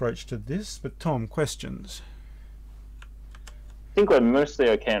different approach to this, but Tom, questions? I think we're mostly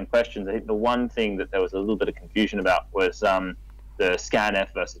okay on questions. I think the one thing that there was a little bit of confusion about was the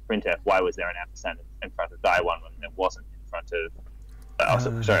scanf versus printf. Why was there an ampersand in front of die 1 when there wasn't in front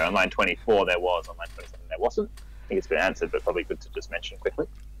of... sorry, on line 24 there was, on line 27 there wasn't. I think it's been answered, but probably good to just mention quickly.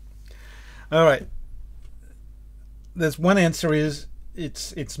 All right. There's one answer is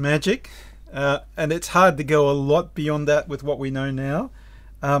it's magic, and it's hard to go a lot beyond that with what we know now.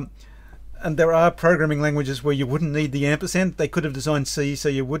 And there are programming languages where you wouldn't need the ampersand. They could have designed C so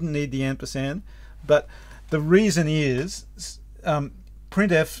you wouldn't need the ampersand. But the reason is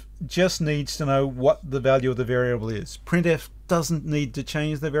printf just needs to know what the value of the variable is. Printf doesn't need to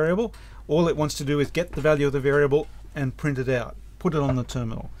change the variable. All it wants to do is get the value of the variable and print it out, put it on the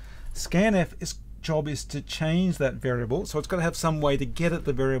terminal. Scanf's job is to change that variable, so it's got to have some way to get at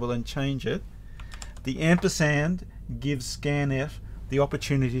the variable and change it. The ampersand gives scanf the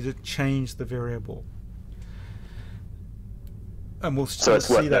opportunity to change the variable. And we'll so it's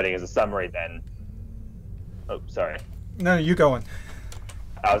worth noting as a summary then. Oh, sorry. No, you go on.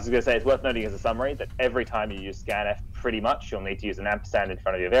 I was going to say it's worth noting as a summary that every time you use scanf, pretty much you'll need to use an ampersand in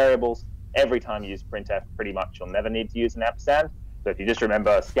front of your variables. Every time you use printf, pretty much you'll never need to use an ampersand. So if you just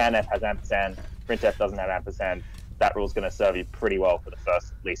remember, scanf has ampersand, printf doesn't have ampersand, that rule's going to serve you pretty well for the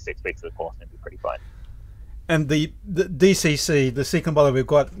first at least 6 weeks of the course, and it'll be pretty fine. And the DCC, the C compiler we've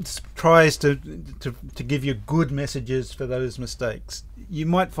got, tries to give you good messages for those mistakes. You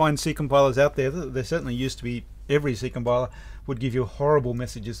might find C compilers out there, there certainly used to be, every C compiler would give you horrible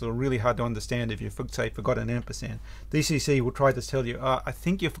messages that are really hard to understand if you, say, forgot an ampersand. DCC will try to tell you, I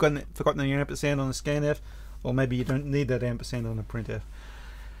think you've forgotten the ampersand on the scanf, or maybe you don't need that ampersand on the printf.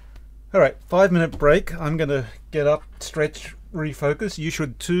 Alright, 5-minute break. I'm going to get up, stretch, refocus. You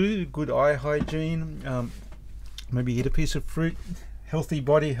should too. Good eye hygiene. Maybe eat a piece of fruit. Healthy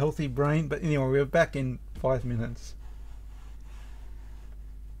body, healthy brain. But anyway, we're back in 5 minutes.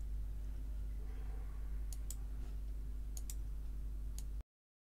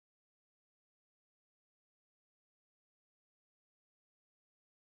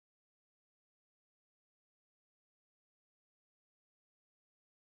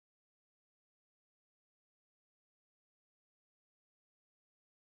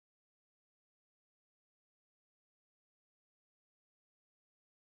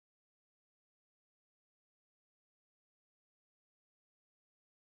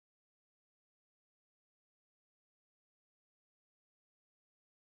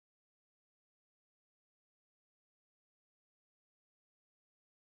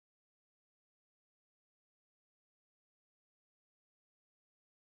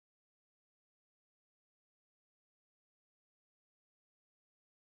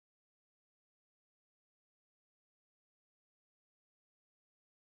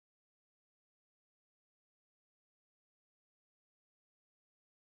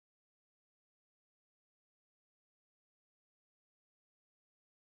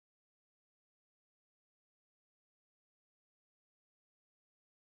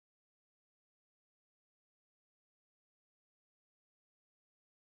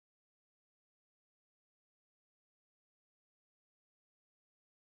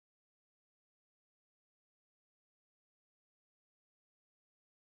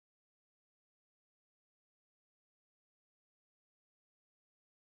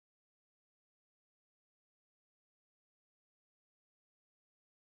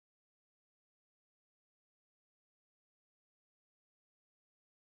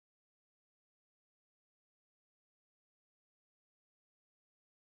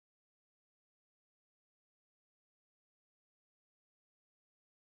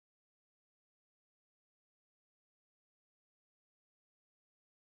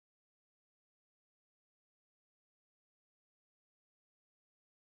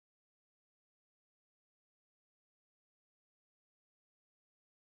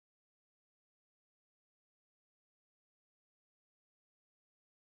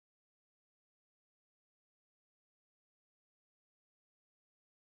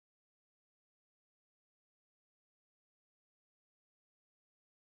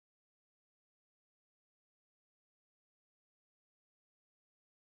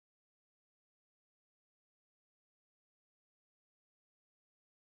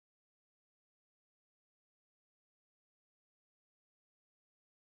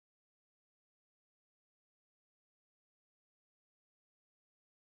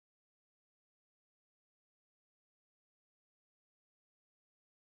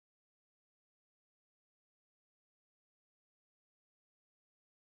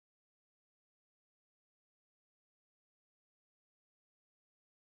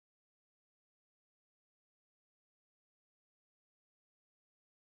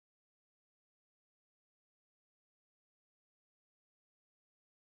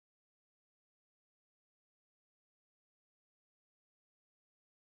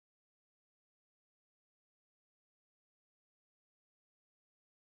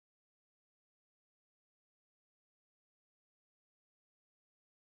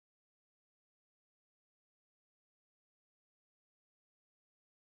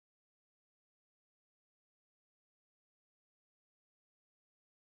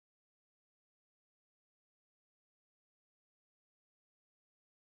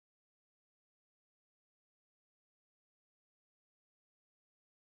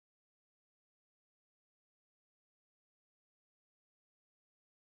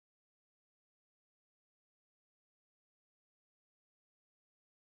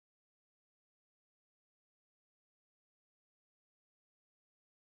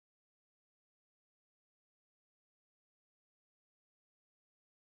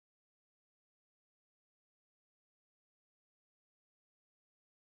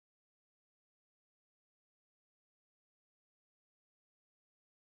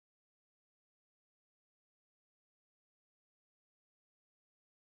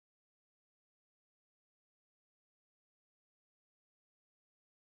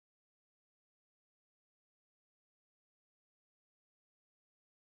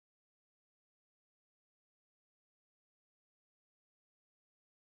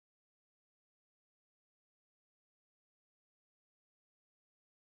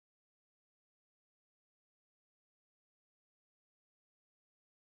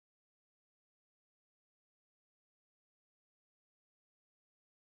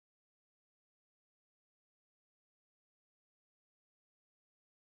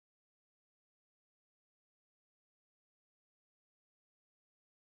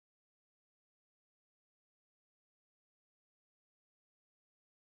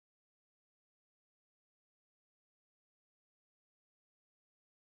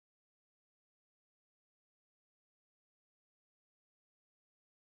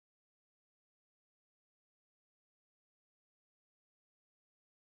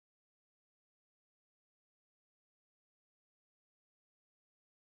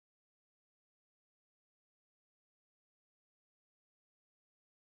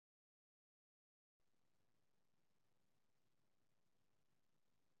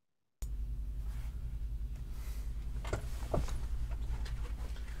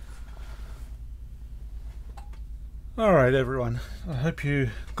 All right, everyone. I hope you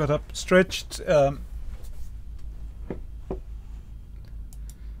got up stretched. Well,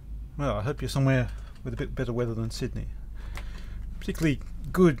 I hope you're somewhere with a bit better weather than Sydney. Particularly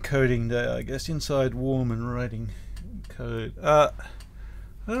good coding day, I guess. Inside warm and writing code.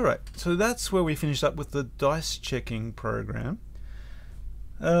 Alright, so that's where we finished up with the dice checking program.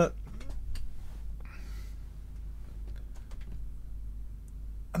 Another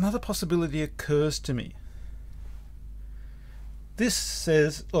possibility occurs to me. This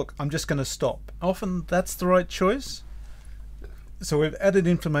says, look, I'm just going to stop. Often that's the right choice. So we've added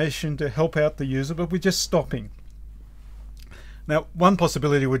information to help out the user, but we're just stopping. Now, one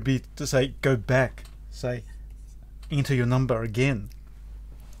possibility would be to say, go back, say, enter your number again.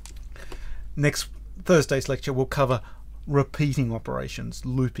 Next Thursday's lecture will cover repeating operations,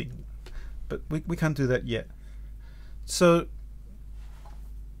 looping, but we can't do that yet. So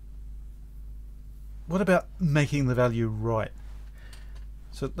what about making the value right?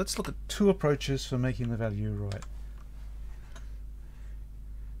 So let's look at two approaches for making the value right.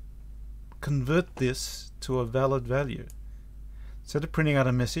 Convert this to a valid value. Instead of printing out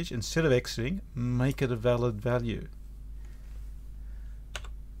a message, instead of exiting, make it a valid value.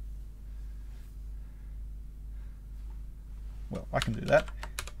 Well, I can do that.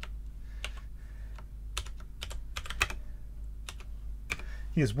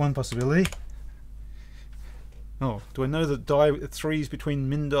 Here's one possibility. Oh, do I know the die 3 is between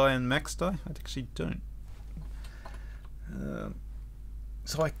min die and max die? I actually don't.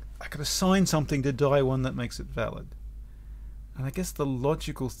 So I could assign something to die 1 that makes it valid. And I guess the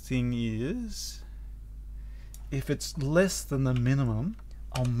logical thing is, if it's less than the minimum,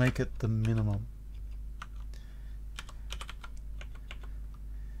 I'll make it the minimum.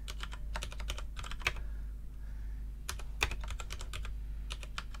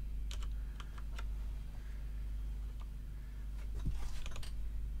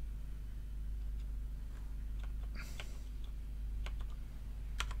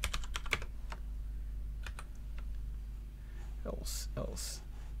 Else.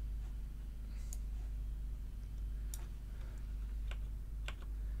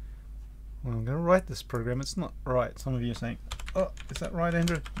 Well, I'm going to write this program. It's not right. Some of you are saying, oh, is that right,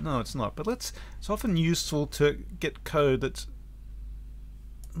 Andrew? No, it's not. But it's often useful to get code that's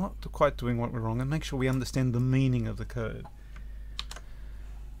not quite doing what we're wrong and make sure we understand the meaning of the code.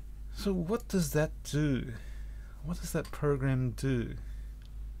 So what does that do? What does that program do?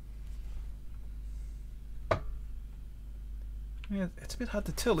 Yeah, it's a bit hard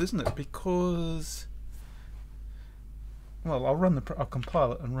to tell, isn't it? Because, well, I'll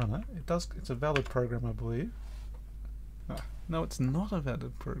compile it and run it. It's a valid program, I believe. No, it's not a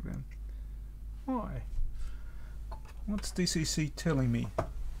valid program. Why? What's DCC telling me?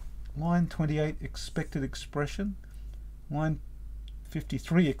 Line 28 expected expression, line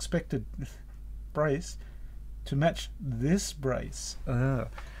 53 expected brace to match this brace.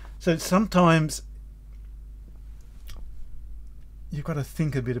 So sometimes you've got to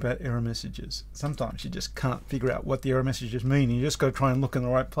think a bit about error messages. Sometimes you just can't figure out what the error messages mean. You just got to try and look in the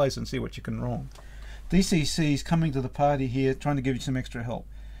right place and see what you can wrong. DCC is coming to the party here, trying to give you some extra help.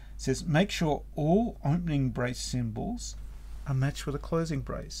 It says, make sure all opening brace symbols are matched with a closing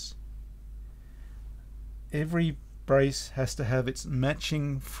brace. Every brace has to have its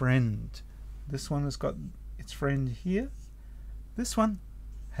matching friend. This one has got its friend here. This one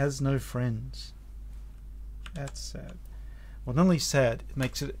has no friends. That's sad. Well, not only sad, it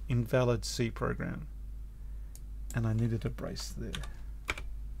makes it an invalid C program. And I needed a brace there.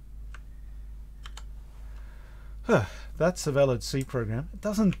 That's a valid C program. It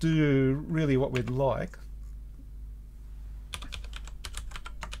doesn't do really what we'd like.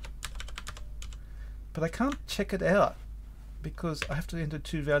 But I can't check it out because I have to enter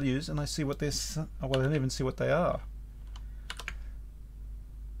 2 values and I see what they're, well, I don't even see what they are.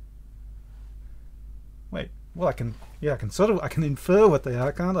 Wait. Well, I can infer what they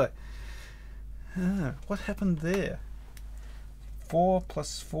are, can't I? What happened there? 4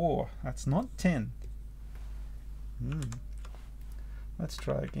 plus 4. That's not 10. Let's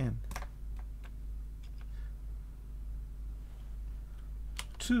try again.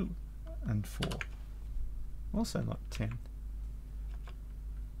 2 and 4. Also not 10.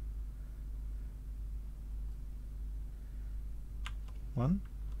 1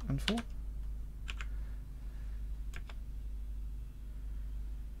 and 4.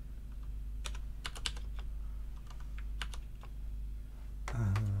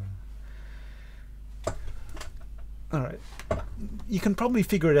 Alright, you can probably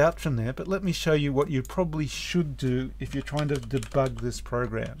figure it out from there, but let me show you what you probably should do if you're trying to debug this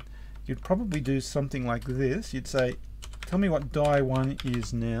program. You'd probably do something like this. You'd say Tell me what die 1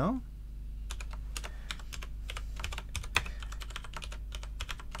 is now.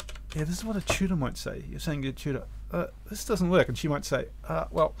 Yeah, this is what a tutor might say. You're saying to your tutor, this doesn't work. And she might say,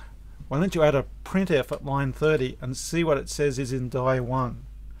 well, why don't you add a printf at line 30 and see what it says is in die 1.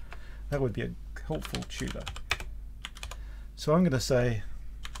 That would be a helpful tutor. So I'm going to say,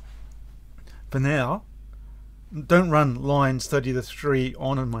 for now, don't run lines 30 to 3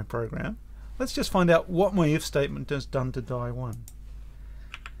 on in my program. Let's just find out what my if statement has done to die 1.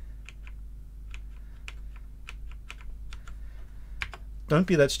 Don't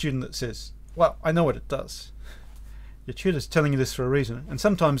be that student that says, well, I know what it does. Your tutor's telling you this for a reason, and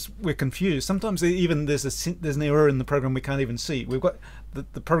sometimes we're confused. Sometimes even there's an error in the program we can't even see. We've got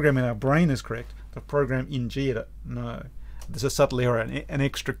the program in our brain is correct, the program in gedit, no. There's a subtle error, an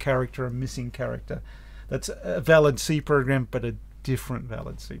extra character, a missing character. That's a valid C program, but a different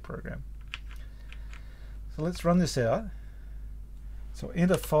valid C program. So let's run this out. So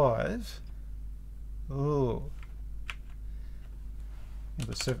enter 5. Oh.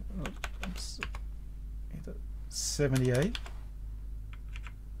 Enter 7. Enter 78.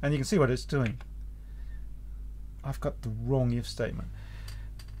 And you can see what it's doing. I've got the wrong if statement.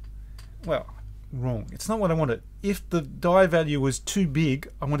 Well, wrong. It's not what I wanted. If the die value was too big,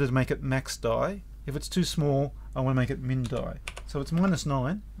 I wanted to make it max die. If it's too small, I want to make it min die. So it's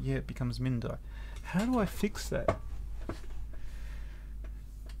 -9. Yeah, it becomes min die. How do I fix that?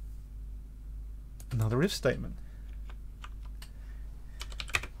 Another if statement.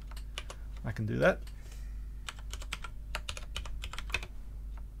 I can do that.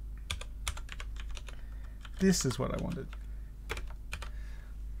 This is what I wanted.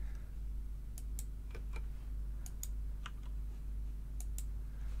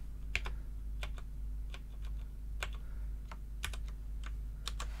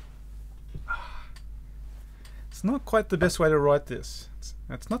 It's not quite the best way to write this.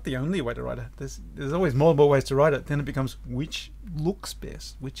 It's not the only way to write it. There's always multiple ways to write it. Then it becomes which looks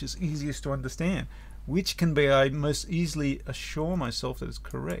best, which is easiest to understand, which can be I most easily assure myself that it's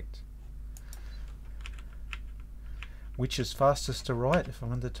correct, which is fastest to write if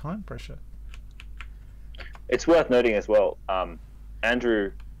I'm under time pressure. It's worth noting as well,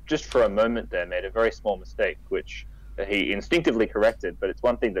 Andrew, just for a moment there, made a very small mistake, which he instinctively corrected, but it's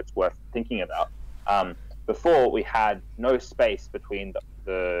one thing that's worth thinking about. Before, we had no space between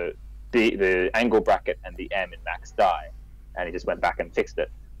the angle bracket and the M in max die, and he just went back and fixed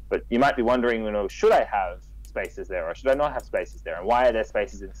it. But you might be wondering, should I have spaces there, or should I not have spaces there, and why are there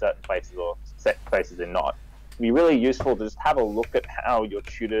spaces in certain places or set places in not? It'd be really useful to just have a look at how your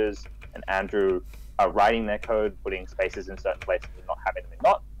tutors and Andrew are writing their code, putting spaces in certain places and not having them in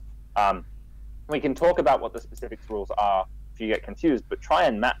not. We can talk about what the specifics rules are if you get confused, but try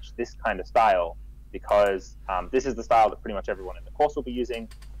and match this kind of style, because this is the style that pretty much everyone in the course will be using,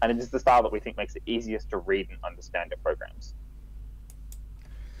 and it is the style that we think makes it easiest to read and understand your programs.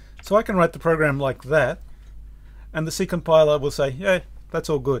 So I can write the program like that, and the C compiler will say, yeah, that's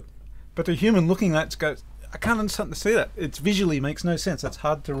all good. But the human looking at it goes, I can't understand to see that. It visually makes no sense. That's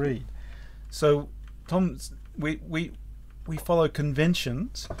hard to read. So Tom, we follow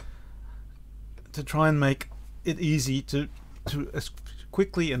conventions to try and make it easy to as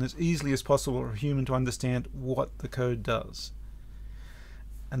quickly and as easily as possible for a human to understand what the code does.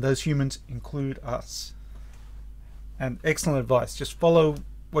 And those humans include us. And excellent advice. Just follow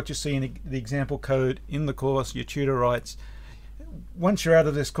what you see in the example code in the course, your tutor writes. Once you're out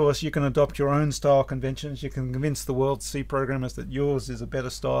of this course, you can adopt your own style conventions. You can convince the world's C programmers that yours is a better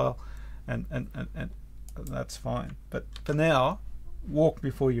style, and that's fine. But for now, walk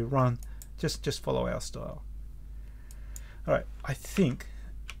before you run. Just follow our style. All right, I think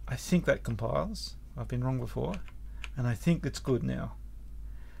that compiles. I've been wrong before, and I think it's good now.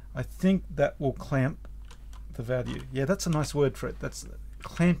 I think that will clamp the value. Yeah, that's a nice word for it. That's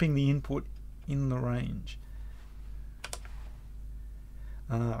clamping the input in the range.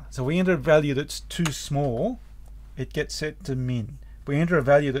 So we enter a value that's too small, it gets set to min. If we enter a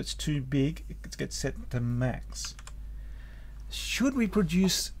value that's too big, it gets set to max. Should we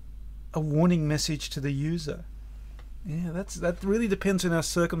produce a warning message to the user? Yeah, that really depends on our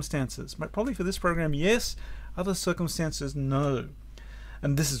circumstances. But probably for this program, yes. Other circumstances, no.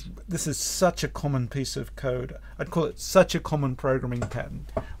 And this is such a common piece of code. I'd call it such a common programming pattern.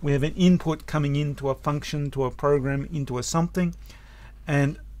 We have an input coming into a function, to a program, into a something,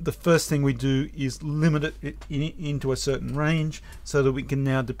 and the first thing we do is limit it into a certain range so that we can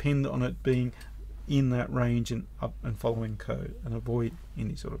now depend on it being in that range and up and following code and avoid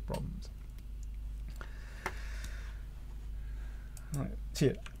any sort of problems. All right. So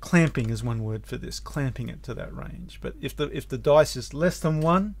yeah, clamping is one word for this, clamping it to that range. But if the dice is less than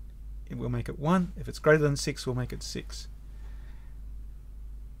 1, it will make it 1. If it's greater than 6, we'll make it 6.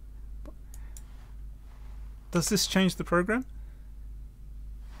 Does this change the program?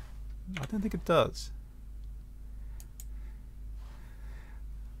 I don't think it does.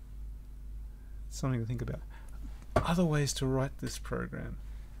 Something to think about. Other ways to write this program.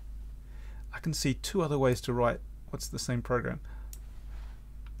 I can see 2 other ways to write what's the same program.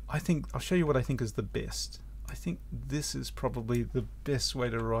 I'll show you what I think is the best. I think this is probably the best way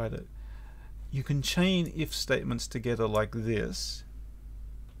to write it. You can chain if statements together like this,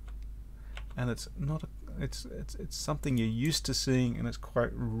 and it's not it's something you're used to seeing, and it's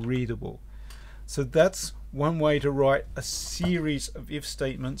quite readable. So that's one way to write a series of if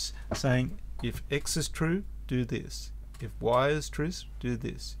statements saying if X is true, do this. If Y is true, do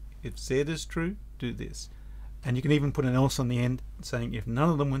this. If Z is true, do this. And you can even put an else on the end saying if none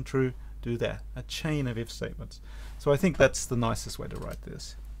of them were true, do that. A chain of if statements. So I think that's the nicest way to write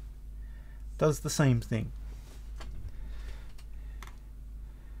this. Does the same thing.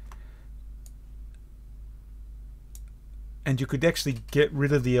 And you could actually get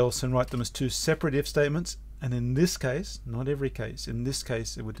rid of the else and write them as 2 separate if statements. And in this case, not every case, in this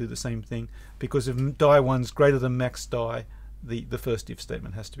case it would do the same thing, because if die 1's greater than max die, the first if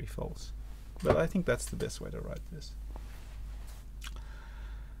statement has to be false. But I think that's the best way to write this.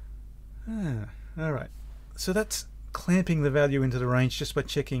 Alright, so that's clamping the value into the range just by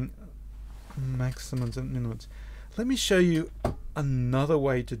checking maximums and minimums. Let me show you another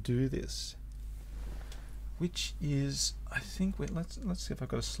way to do this, which is, I think, let's see if I've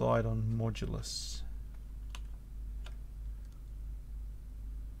got a slide on modulus.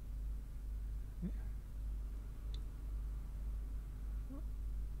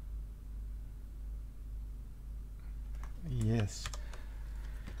 Yes.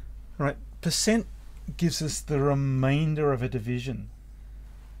 Right, percent gives us the remainder of a division.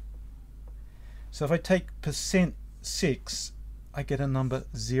 So if I take percent 6, I get a number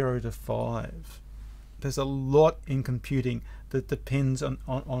 0 to 5. There's a lot in computing that depends on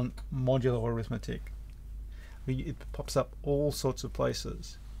modular arithmetic. It pops up all sorts of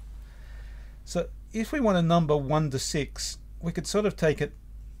places. So if we want a number 1 to 6, we could sort of take it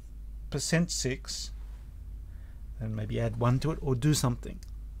percent 6 and maybe add 1 to it or do something.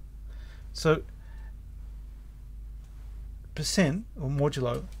 So percent or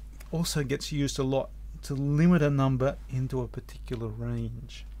modulo also gets used a lot to limit a number into a particular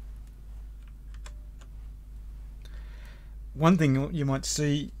range. One thing you might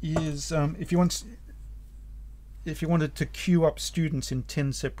see is if you wanted to queue up students in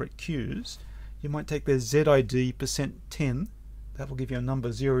 10 separate queues, you might take their ZID %10, that will give you a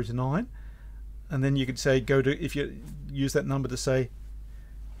number 0 to 9, and then you could say if you use that number to say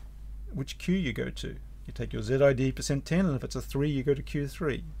which queue you go to. You take your ZID %10, and if it's a 3, you go to queue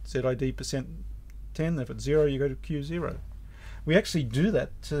 3. ZID %10, if it's 0, you go to queue 0. We actually do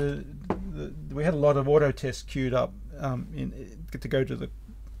that. We had a lot of auto tests queued up to go to the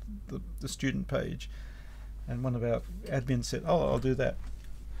student page, and one of our admins said, "Oh, I'll do that."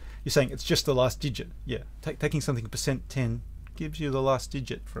 You're saying it's just the last digit. Yeah, taking something %10 gives you the last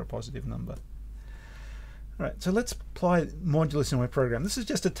digit for a positive number. Right, so let's apply modulus in my program. This is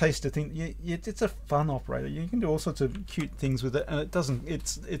just a taster thing. It's a fun operator. You can do all sorts of cute things with it, and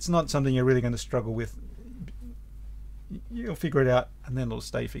it's not something you're really going to struggle with. You'll figure it out, and then it'll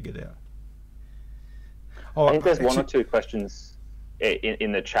stay figured out. Oh, I think there's one or two questions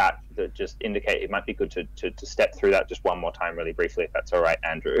in the chat that just indicate it might be good to step through that just one more time really briefly, if that's all right,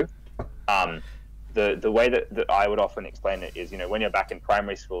 Andrew. The way that I would often explain it is, when you're back in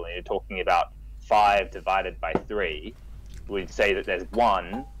primary school and you're talking about 5 divided by 3, we'd say that there's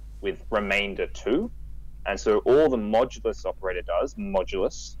 1 with remainder 2. And so all the modulus operator does,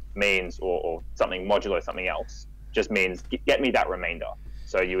 modulus means, or something modulo something else, just means get me that remainder.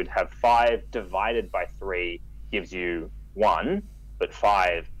 So you would have 5 divided by 3 gives you 1, but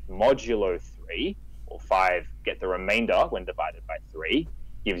 5 modulo 3, or 5 get the remainder when divided by 3,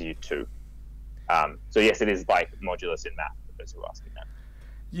 gives you 2. So yes, it is like modulus in math, for those who are asking that.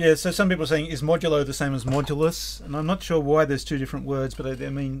 Yeah, so some people are saying, is modulo the same as modulus? And I'm not sure why there's 2 different words, but they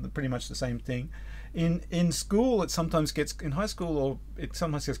mean pretty much the same thing. In school, it sometimes gets, in high school, or it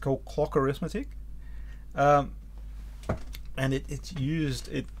sometimes gets called clock arithmetic. And it's used,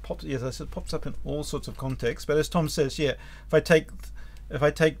 as I said, pops up in all sorts of contexts. But as Tom says, yeah, if I take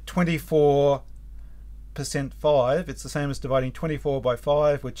 24% 5, it's the same as dividing 24 by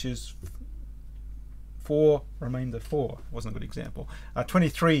 5, which is 4, remainder 4. Wasn't a good example.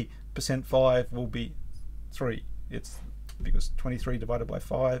 23% 5 will be 3. It's because 23 divided by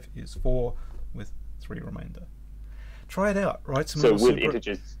 5 is 4 with 3 remainder. Try it out, right? So with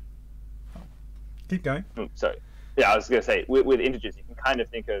integers... Keep going. Sorry. Yeah, I was going to say, with integers, you can kind of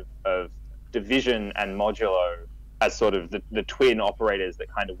think of division and modulo as sort of the twin operators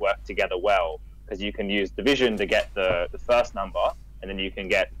that kind of work together well, because you can use division to get the first number, and then you can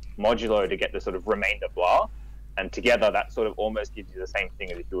get modulo to get the sort of remainder blah, and together that sort of almost gives you the same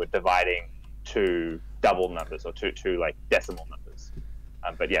thing as if you were dividing two double numbers or two like decimal numbers.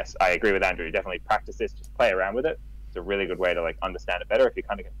 But yes, I agree with Andrew. Definitely practice this, just play around with it. It's a really good way to like understand it better. If you're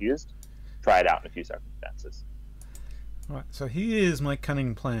kind of confused, try it out in a few circumstances. Right, so here's my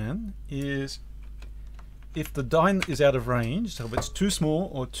cunning plan, is if the die is out of range, so if it's too small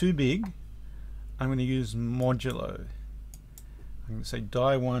or too big, I'm going to use modulo. I'm going to say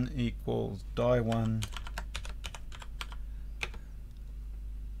die 1 equals die 1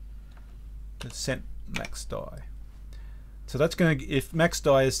 percent max die. So that's going to, if max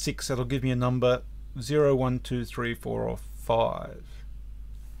die is 6, that'll give me a number 0, 1, 2, 3, 4, or 5.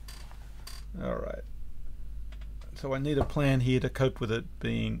 Alright. So I need a plan here to cope with it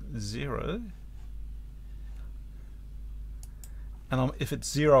being 0. And if it's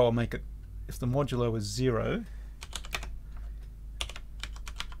 0, I'll make it, if the modulo is 0,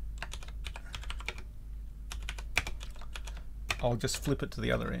 I'll just flip it to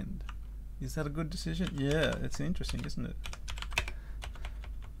the other end. Is that a good decision? Yeah, it's interesting, isn't it?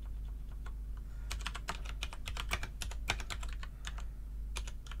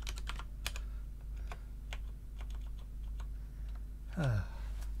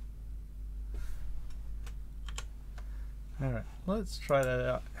 Alright, let's try that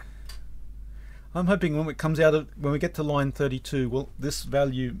out. I'm hoping when it comes out of, when we get to line 32, well, this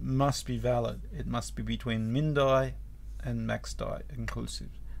value must be valid. It must be between min die and max die inclusive.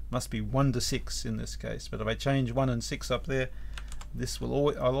 Must be 1 to 6 in this case. But if I change 1 and 6 up there, this will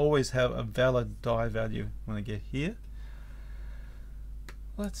always, I'll always have a valid die value when I get here.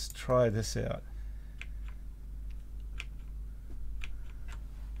 Let's try this out.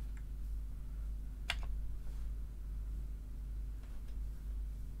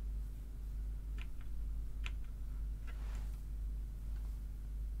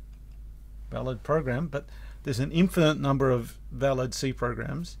 Valid program, but there's an infinite number of valid C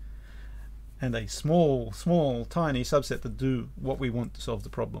programs and a small, tiny subset that do what we want to solve the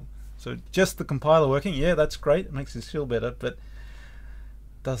problem. So just the compiler working, yeah, that's great, it makes us feel better, but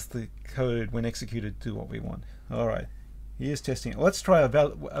does the code when executed do what we want? Alright, here's testing it. Let's try a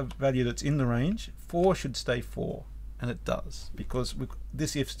value that's in the range. 4 should stay 4, and it does, because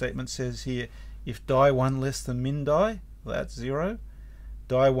this if statement says here, if die 1 less than min die, that's 0.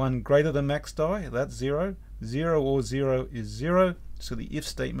 Die 1 greater than max die, that's 0. 0 or 0 is 0, so the if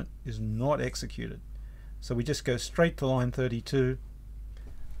statement is not executed. So we just go straight to line 32,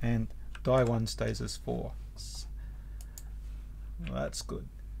 and die 1 stays as 4. Well, that's good.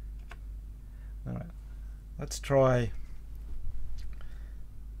 Alright, let's try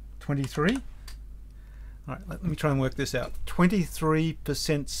 23. Alright, let me try and work this out.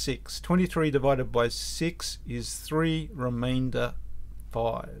 23% 6. 23 divided by 6 is 3, remainder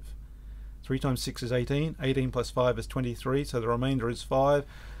 5. 3 times 6 is 18. 18 plus 5 is 23, so the remainder is 5.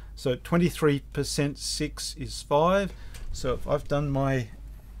 So 23% 6 is 5. So if I've done my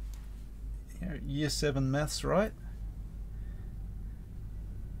year 7 maths right,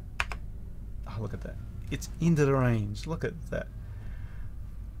 oh, look at that. It's into the range. Look at that.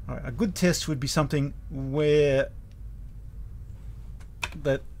 All right, a good test would be something where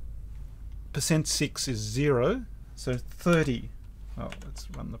that percent 6 is 0, so 30. Oh, let's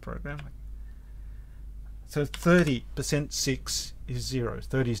run the program. So 30% 6 is 0.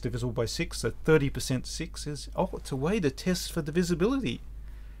 30 is divisible by 6, so 30% 6 is... Oh, it's a way to test for divisibility.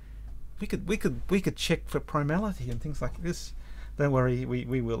 We could check for primality and things like this. Don't worry,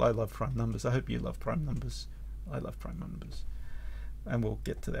 we will. I love prime numbers. I hope you love prime numbers. I love prime numbers. And we'll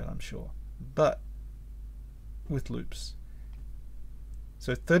get to that, I'm sure. But with loops.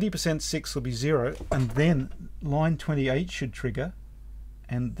 So 30% 6 will be 0, and then line 28 should trigger,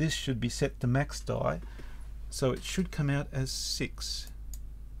 and this should be set to max die, so it should come out as 6,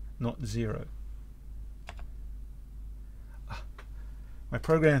 not 0. My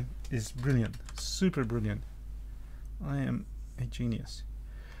program is brilliant, super brilliant. I am a genius.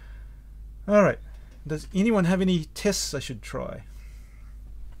 Alright, does anyone have any tests I should try?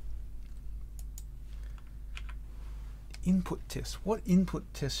 Input test. What input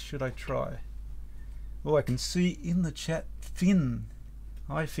test should I try? Oh, I can see in the chat Finn.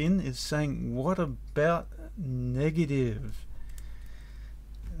 Hi Finn is saying, what about negative?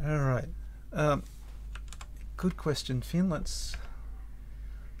 Alright. good question, Finn. Let's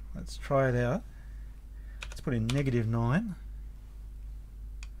try it out. Let's put in -9.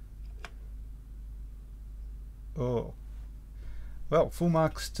 Oh, well, full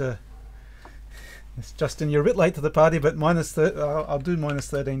marks to. Yes, Justin, you're a bit late to the party, but I'll do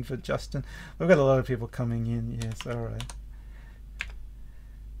 -13 for Justin. We've got a lot of people coming in. Yes, all right.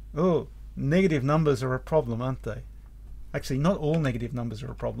 Oh, negative numbers are a problem, aren't they? Actually, not all negative numbers are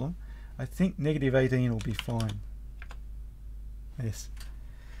a problem. I think -18 will be fine. Yes.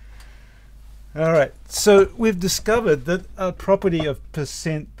 All right. So we've discovered that a property of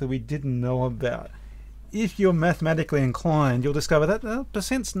percent that we didn't know about. If you're mathematically inclined, you'll discover that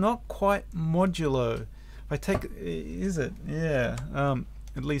percent's not quite modulo. If I take, is it? Yeah.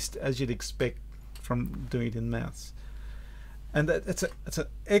 At least as you'd expect from doing it in maths. And it's an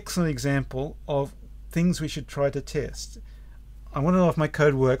excellent example of things we should try to test. I want to know if my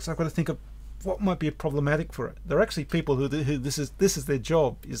code works. I've got to think of what might be problematic for it. There are actually people who this is their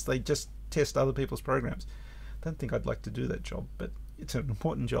job, is they just test other people's programs. I don't think I'd like to do that job, but it's an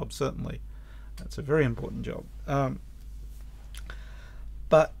important job, certainly. That's a very important job.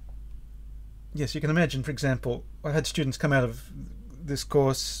 But yes, you can imagine, for example, I had students come out of this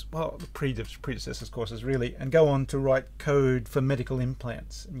course, well, the predecessor's courses really, and go on to write code for medical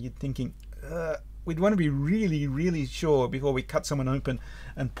implants. And you're thinking, we'd want to be really, really sure before we cut someone open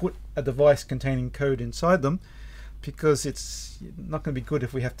and put a device containing code inside them, because it's not going to be good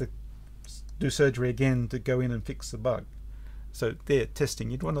if we have to do surgery again to go in and fix the bug. So there, testing.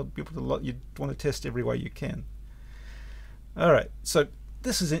 You'd want to be able to, you'd want to test every way you can. All right. So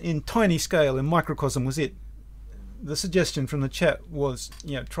this is in tiny scale, in microcosm was it. The suggestion from the chat was,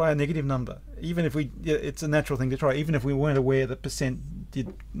 try a negative number. Even if it's a natural thing to try, even if we weren't aware that percent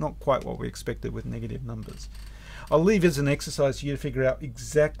did not quite what we expected with negative numbers. I'll leave as an exercise for you to figure out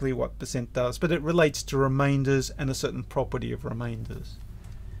exactly what percent does, but it relates to remainders and a certain property of remainders.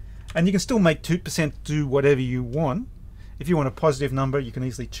 And you can still make 2% do whatever you want. If you want a positive number, you can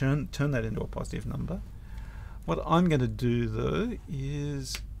easily turn that into a positive number. What I'm going to do though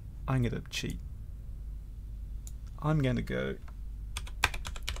is I'm going to cheat. I'm going to go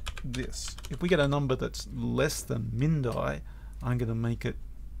this. If we get a number that's less than min die, I'm going to make it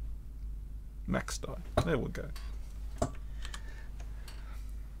max die. There we go.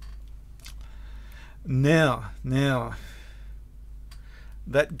 Now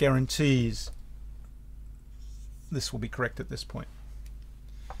that guarantees this will be correct at this point.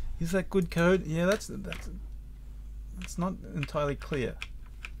 Is that good code? Yeah, that's not entirely clear.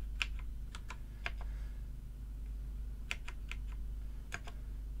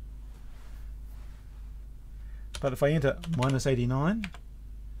 But if I enter -89,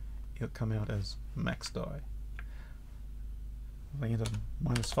 it'll come out as max die. If I enter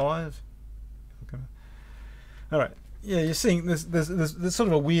 -5, it'll come out. All right. Yeah, you're seeing there's sort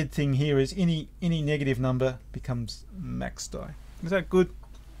of a weird thing here. Is any negative number becomes max die. Is that good?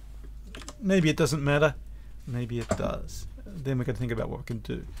 Maybe it doesn't matter. Maybe it does. Then we've got to think about what we can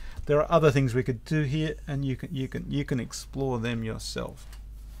do. There are other things we could do here, and you can explore them yourself.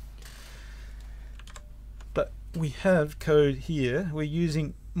 But we have code here. We're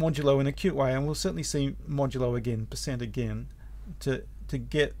using modulo in a cute way, and we'll certainly see modulo again, percent again, to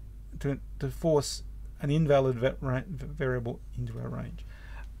force an invalid variable into our range.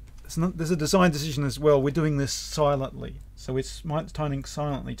 There's a design decision as well. We're doing this silently, so it's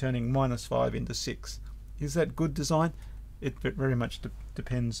silently turning -5 into 6. Is that good design? It very much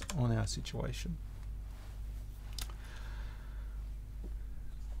depends on our situation.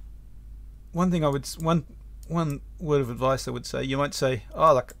 One word of advice I would say, you might say,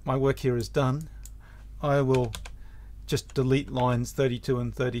 oh look, my work here is done. I will just delete lines 32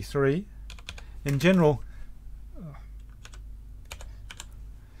 and 33. In general,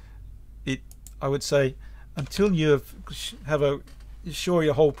 I would say, until you sure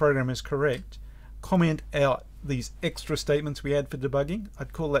your whole program is correct, comment out these extra statements we add for debugging.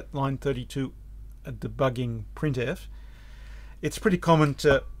 I'd call that line 32 a debugging printf. It's pretty common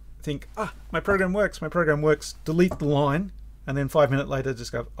to think, my program works, delete the line, and then 5 minutes later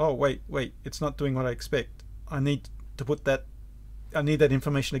discover, oh wait, it's not doing what I expect. I need that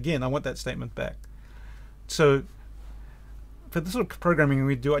information again. I want that statement back. So for the sort of programming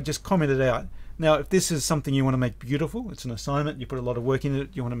we do, I just comment it out. Now, if this is something you want to make beautiful, it's an assignment, you put a lot of work into it,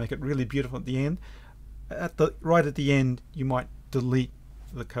 you want to make it really beautiful at the end, right at the end, you might delete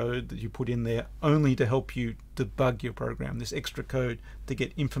the code that you put in there only to help you debug your program, this extra code to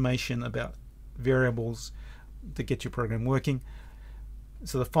get information about variables to get your program working.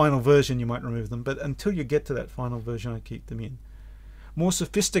 So the final version, you might remove them, but until you get to that final version, I keep them in. More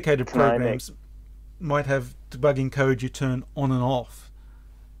sophisticated programs. might have debugging code you turn on and off,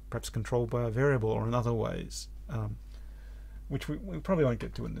 perhaps controlled by a variable or in other ways, which we probably won't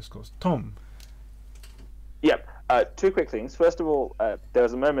get to in this course. Tom? Yep. Two quick things. First of all, there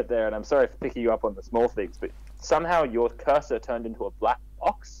was a moment there, and I'm sorry for picking you up on the small things, but somehow your cursor turned into a black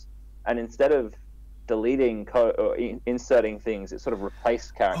box, and instead of deleting code or inserting things, it sort of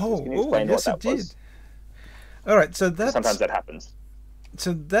replaced characters. Can you explain yes, what that was? All right, so that's, sometimes that happens.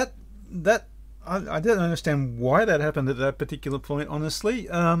 So that I don't understand why that happened at that particular point, honestly.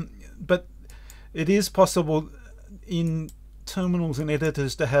 But it is possible in terminals and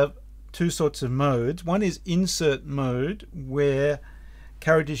editors to have two sorts of modes. One is insert mode, where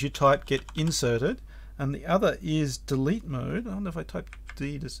characters you type get inserted, and the other is delete mode. I wonder if I type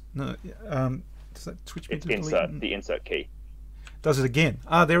D, does that switch me It's to insert, delete? the insert key. Does it again?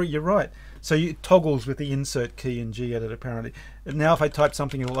 There, you're right. So it toggles with the insert key in gedit apparently. And now if I type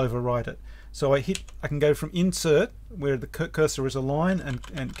something, it will overwrite it. So I can go from insert, where the cursor is a line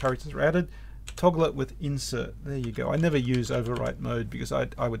and characters are added, toggle it with insert. There you go. I never use overwrite mode because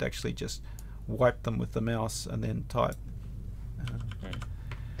I would actually just wipe them with the mouse and then type.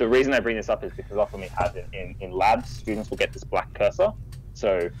 The reason I bring this up is because often we have it in labs, students will get this black cursor.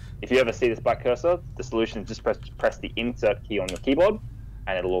 So if you ever see this black cursor, the solution is just press the insert key on your keyboard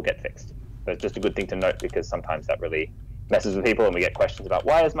and it'll all get fixed. So it's just a good thing to note, because sometimes that really messes with people and we get questions about,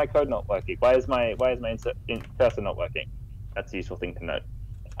 why is my code not working? Why is my insert cursor not working? That's a useful thing to note.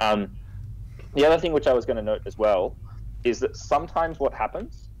 The other thing which I was going to note as well is that sometimes what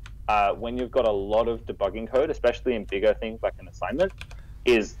happens when you've got a lot of debugging code, especially in bigger things like an assignment,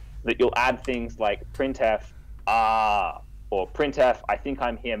 is that you'll add things like printf, or printf, I think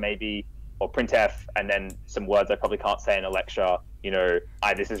I'm here maybe, or printf, and then some words I probably can't say in a lecture,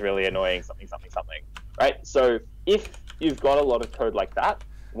 this is really annoying, something, something, something, right? So if you've got a lot of code like that,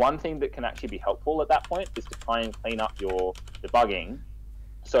 one thing that can actually be helpful at that point is to try and clean up your debugging.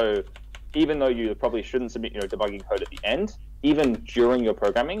 So even though you probably shouldn't submit your debugging code at the end, even during your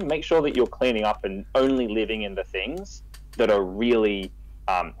programming, make sure that you're cleaning up and only living in the things that are really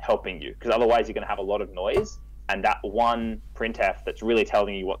helping you, because otherwise you're going to have a lot of noise, and that one printf that's really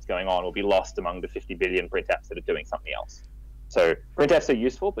telling you what's going on will be lost among the 50 billion printfs that are doing something else. So printfs are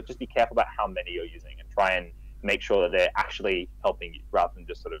useful, but just be careful about how many you're using and try and make sure that they're actually helping you rather than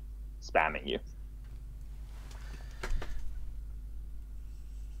just sort of spamming you.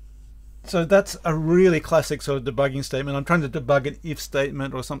 So that's a really classic sort of debugging statement. I'm trying to debug an if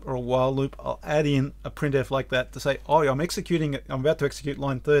statement or a while loop. I'll add in a printf like that to say, oh, I'm about to execute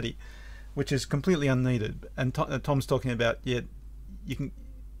line 30, which is completely unneeded. And Tom's talking about, you can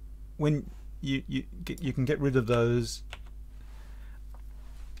get rid of those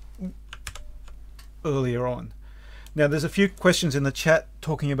earlier on. Now there's a few questions in the chat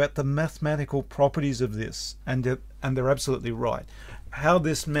talking about the mathematical properties of this, and they're absolutely right. How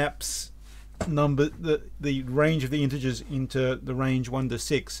this maps the range of the integers into the range 1 to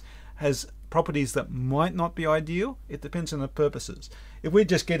 6 has properties that might not be ideal. It depends on the purposes. If we're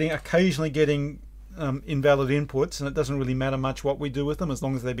just occasionally getting invalid inputs, and it doesn't really matter much what we do with them as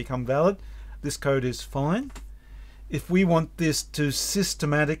long as they become valid, this code is fine. If we want this to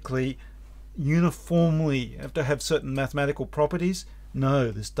systematically uniformly have to have certain mathematical properties,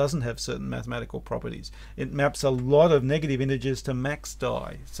 no, this doesn't have certain mathematical properties. It maps a lot of negative integers to max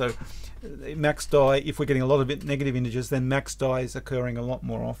die. So max die, if we're getting a lot of negative integers, then max die is occurring a lot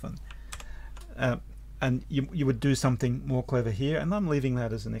more often. And you would do something more clever here, and I'm leaving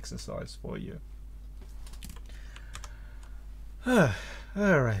that as an exercise for you. All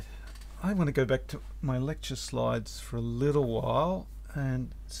right, I want to go back to my lecture slides for a little while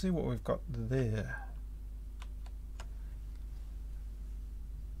and see what we've got there.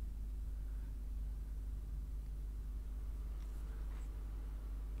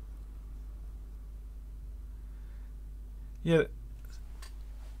 Yeah.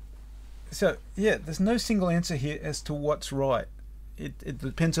 So yeah, there's no single answer here as to what's right. It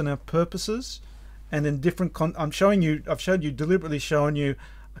depends on our purposes, and in different. I've deliberately shown you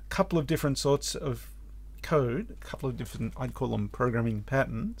a couple of different sorts of code, a couple of different, I'd call them programming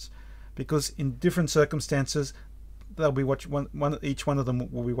patterns, because in different circumstances, they'll be each one of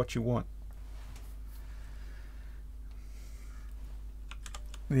them will be what you want.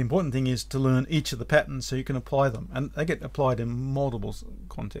 The important thing is to learn each of the patterns so you can apply them, and they get applied in multiple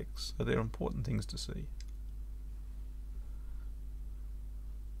contexts, so they're important things to see.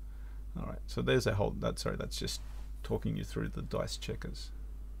 All right, so there's a whole. That's just talking you through the dice checkers.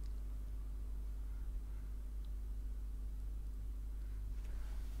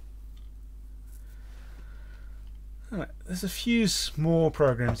 Alright, there's a few small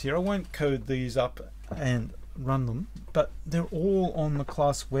programs here. I won't code these up and run them, but they're all on the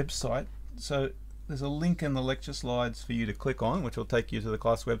class website. So there's a link in the lecture slides for you to click on, which will take you to the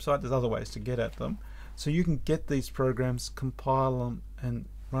class website. There's other ways to get at them. So you can get these programs, compile them, and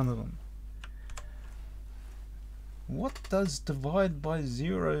run them. What does divide by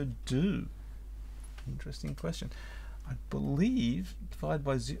zero do? Interesting question. I believe divide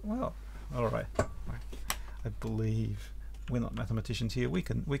by zero. Well, all right. I believe we're not mathematicians here. We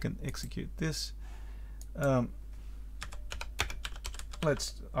can execute this. I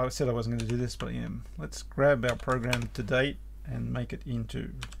said I wasn't going to do this, but I am. Let's grab our program to date and make it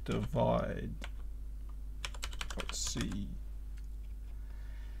into divide.c.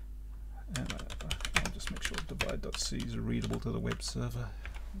 And I'll just make sure divide.c is readable to the web server,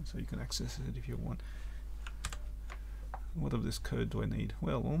 so you can access it if you want. What of this code do I need?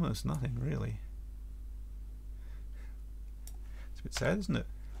 Well, almost nothing really. It's a bit sad, isn't it?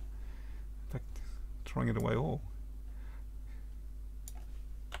 In fact, throwing it away all.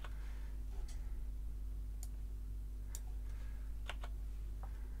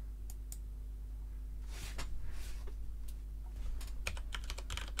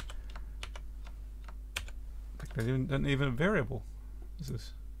 They don't even a variable. This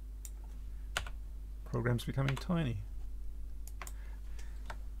is programs becoming tiny.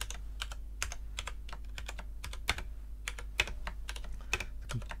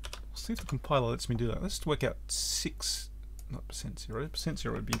 See if the compiler lets me do that. Let's work out 6, not %0.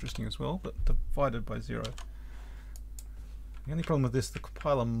 %0 would be interesting as well, but divided by 0. The only problem with this, the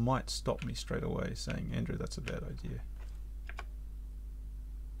compiler might stop me straight away saying, Andrew, that's a bad idea.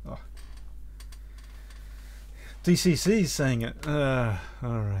 Oh. DCC is saying it.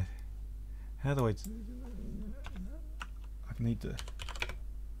 Alright. How do I need to...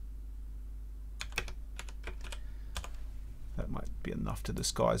 That might be enough to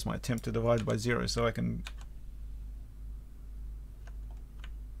disguise my attempt to divide by 0, so I can...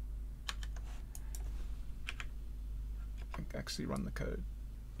 actually run the code.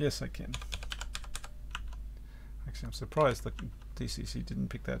 Yes, I can. Actually, I'm surprised that DCC didn't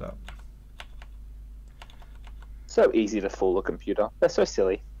pick that up. So easy to fool a computer. They're so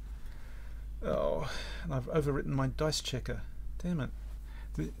silly. Oh, and I've overwritten my dice checker. Damn it.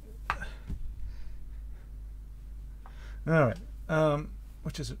 Alright,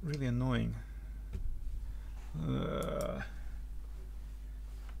 which is really annoying. I'm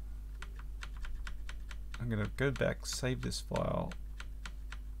going to go back, save this file.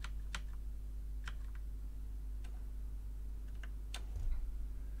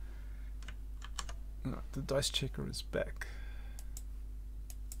 The dice checker is back.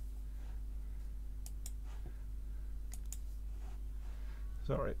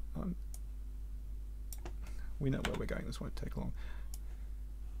 Sorry, we know where we're going. This won't take long.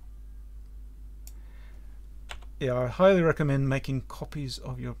 Yeah, I highly recommend making copies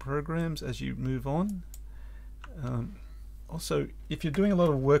of your programs as you move on. Also, if you're doing a lot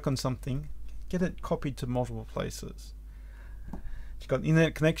of work on something, get it copied to multiple places. If you've got an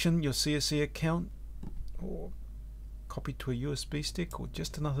internet connection, your CSC account, or copied to a USB stick, or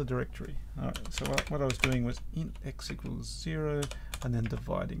just another directory. Alright, so what I was doing was int x equals 0 and then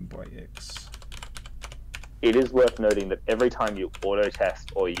dividing by x. It is worth noting that every time you auto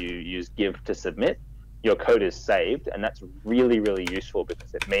test or you use give to submit, your code is saved, and that's really, really useful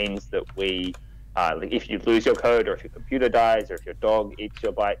because it means that we, like if you lose your code, or if your computer dies, or if your dog eats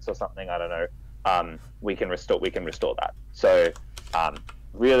your bytes or something, I don't know, we can restore that. So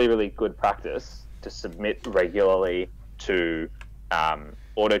really, really good practice to submit regularly, to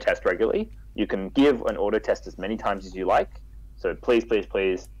auto test regularly. You can give an auto test as many times as you like. So please, please,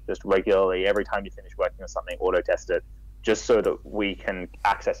 please, just regularly, every time you finish working on something, auto test it, just so that we can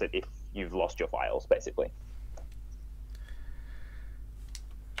access it if you've lost your files, basically.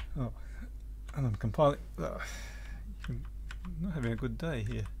 Oh, and I'm compiling. I'm not having a good day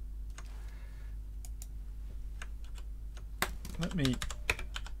here.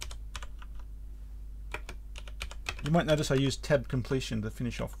 You might notice I use tab completion to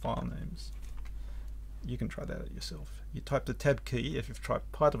finish off file names. You can try that out yourself. You type the tab key if you've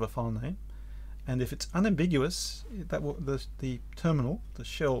tried part of a file name, and if it's unambiguous, that will, the terminal, the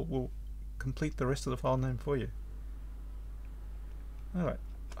shell, will complete the rest of the file name for you. Alright,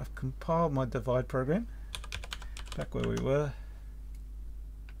 I've compiled my divide program back where we were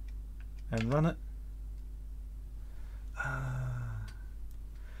and run it.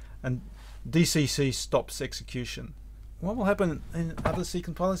 And DCC stops execution. What will happen in other C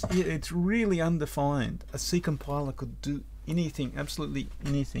compilers? It's really undefined. A C compiler could do anything, absolutely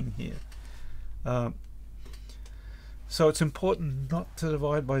anything here. So it's important not to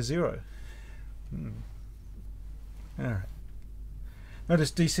divide by 0. Alright. Notice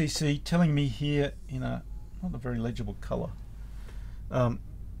DCC telling me here in a not a very legible color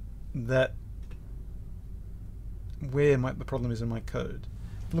that where the problem is in my code.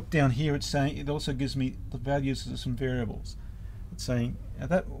 Look down here, it's saying, it also gives me the values of some variables. It's saying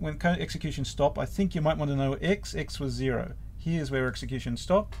that when code execution stop, I think you might want to know x was 0. Here's where execution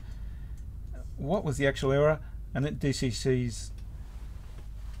stopped. What was the actual error? And then DCC's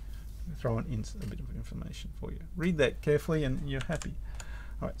throwing in a bit of information for you. Read that carefully and you're happy.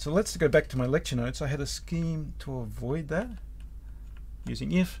 Alright, so let's go back to my lecture notes. I had a scheme to avoid that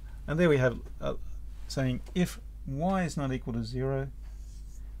using if, and there we have saying if y is not equal to 0,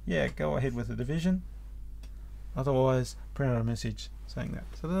 yeah, go ahead with the division. Otherwise, print out a message saying that.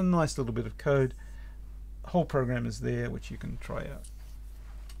 So there's a nice little bit of code. The whole program is there, which you can try out.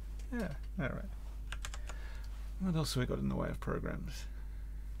 Yeah, alright. What else have we got in the way of programs?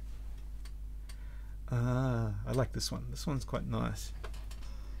 I like this one. This one's quite nice.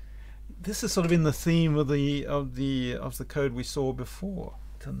 This is sort of in the theme of the code we saw before.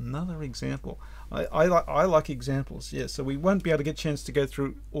 It's another example. I like examples. Yeah, so we won't be able to get a chance to go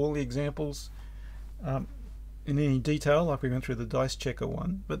through all the examples in any detail like we went through the dice checker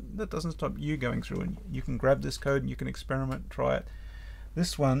one, but that doesn't stop you going through, and you can grab this code and you can experiment, try it.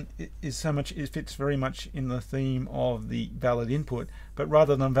 This one is so much, it fits very much in the theme of the valid input, but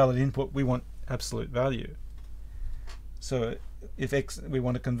rather than valid input we want absolute value. So if x, we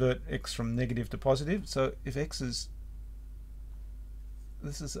want to convert x from negative to positive, so if x is,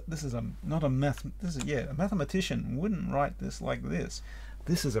 this is a mathematician wouldn't write this like this.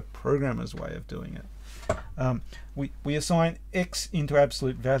 This is a programmer's way of doing it. We assign x into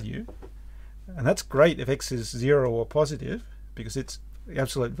absolute value, and that's great if x is 0 or positive, because it's the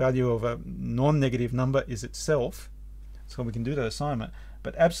absolute value of a non-negative number is itself, so we can do that assignment.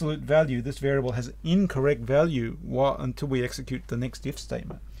 But absolute value, this variable has incorrect value until we execute the next if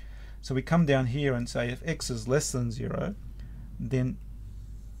statement. So we come down here and say if x is less than 0, then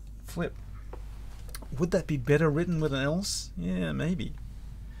flip. Would that be better written with an else? Yeah, maybe.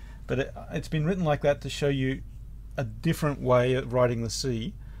 But it's been written like that to show you a different way of writing the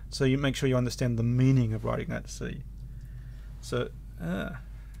C, so you make sure you understand the meaning of writing that C. So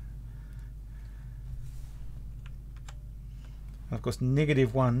of course,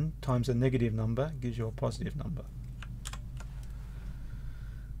 -1 times a negative number gives you a positive number.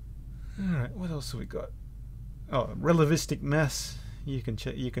 Alright, what else have we got? Oh, relativistic mass. You can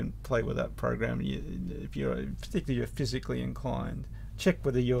check, you can play with that program if particularly you're physically inclined. Check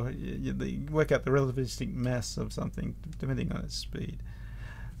whether you work out the relativistic mass of something depending on its speed.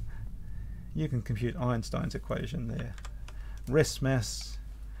 You can compute Einstein's equation there. Rest mass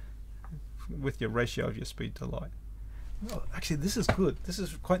with your ratio of your speed to light. Well, actually, this is good. This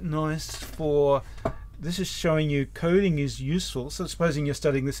is quite nice for. This is showing you coding is useful. So supposing you're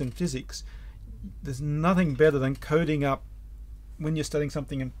studying this in physics, there's nothing better than coding up when you're studying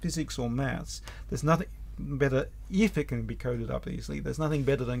something in physics or maths. There's nothing better if it can be coded up easily. There's nothing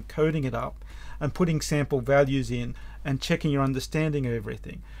better than coding it up and putting sample values in and checking your understanding of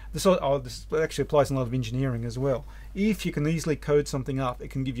everything. This actually applies in a lot of engineering as well. If you can easily code something up, it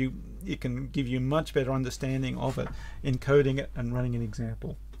can give you much better understanding of it in coding it and running an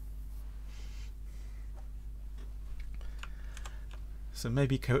example. So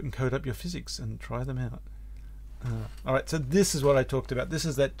maybe code up your physics and try them out. Alright, so this is what I talked about. This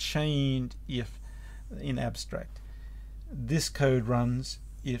is that chained if in abstract. This code runs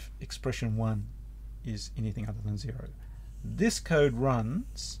if expression 1 is anything other than 0. This code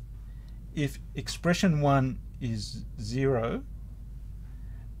runs if expression 1 is 0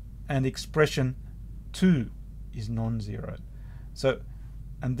 and expression 2 is non-zero. So,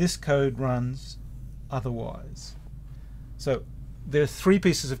 and this code runs otherwise. So there are 3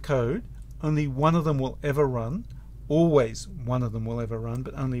 pieces of code. Only one of them will ever run. Always one of them will ever run,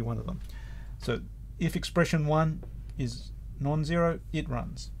 but only one of them. So if expression 1 is non-zero, it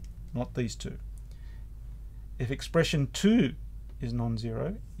runs, not these 2. If expression 2 is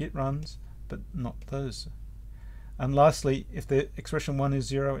non-zero, it runs, but not those. And lastly, if the expression 1 is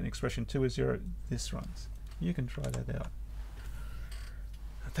 0 and expression 2 is 0, this runs. You can try that out.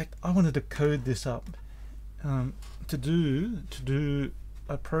 In fact, I wanted to code this up to do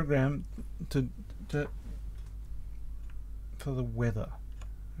a program for the weather.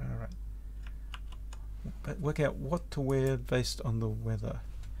 All right. But work out what to wear based on the weather.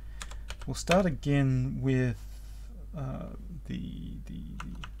 We'll start again with the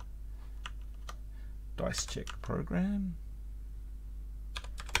dice check program.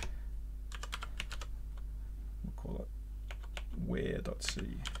 We'll call it air.c.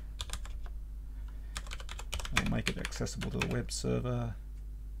 We'll make it accessible to the web server.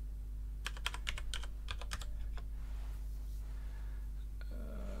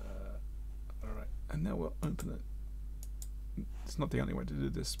 Alright, and now we'll open it. It's not the only way to do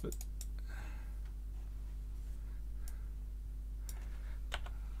this, but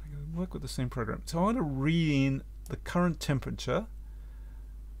I'm going to work with the same program. So I want to read in the current temperature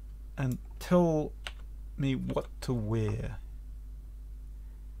and tell me what to wear.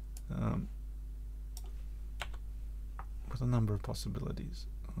 With a number of possibilities.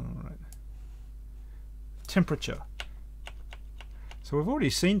 Alright. Temperature. So we've already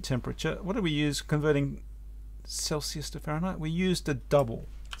seen temperature. What do we use converting Celsius to Fahrenheit? We used a double.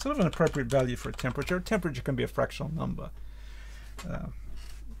 Sort of an appropriate value for a temperature. A temperature can be a fractional number. So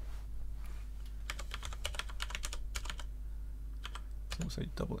we'll say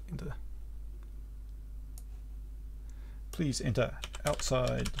double it into. Please enter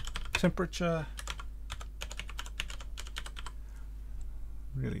outside temperature.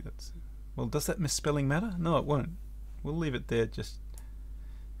 Really, that's, well, does that misspelling matter? No, it won't. We'll leave it there just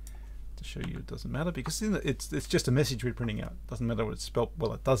to show you it doesn't matter, because it's just a message we're printing out. It doesn't matter what it's spelled.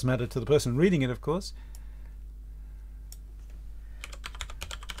 Well, it does matter to the person reading it, of course.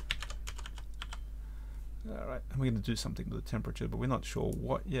 Alright, and we're going to do something with the temperature, but we're not sure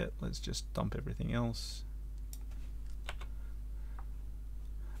what yet. Let's just dump everything else.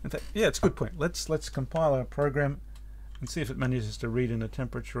 In fact, yeah, it's a good point. Let's compile our program and see if it manages to read in a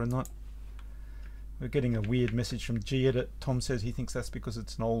temperature or not. We're getting a weird message from gedit. Tom says he thinks that's because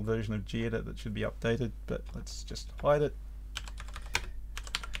it's an old version of gedit that should be updated, but let's just hide it.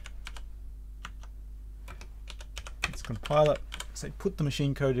 Let's compile it. Say put the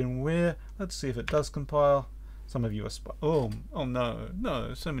machine code in where. Let's see if it does compile. Some of you are oh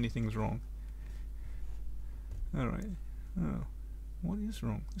no, so many things wrong. Alright. Oh, what is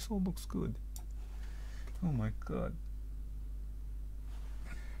wrong? This all looks good. Oh my god.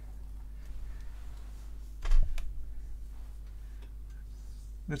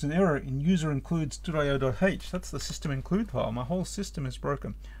 There's an error in user include.io.h. That's the system include file. My whole system is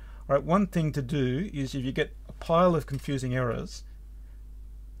broken. Alright, one thing to do is if you get a pile of confusing errors,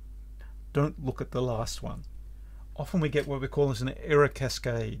 don't look at the last one. Often we get what we call as an error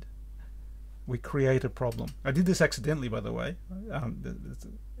cascade. We create a problem. I did this accidentally, by the way.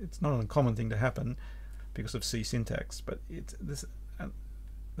 It's not an uncommon thing to happen because of C syntax, but there's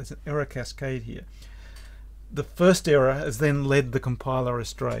an error cascade here. The first error has then led the compiler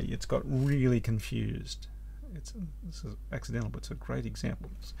astray. It's got really confused. This is accidental, but it's a great example.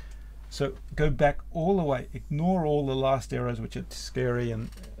 So go back all the way, ignore all the last errors which are scary, and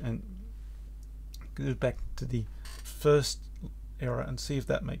go back to the first error and see if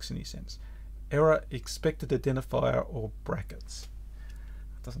that makes any sense. Error expected identifier or brackets.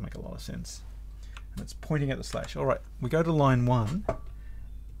 That doesn't make a lot of sense. And it's pointing at the slash. Alright, we go to line 1.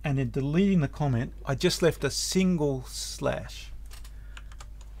 And in deleting the comment, I just left a single slash.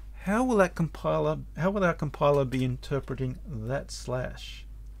 How will our compiler be interpreting that slash?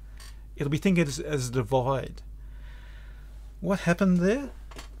 It'll be thinking it as a divide. What happened there?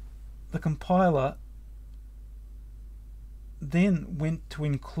 The compiler then went to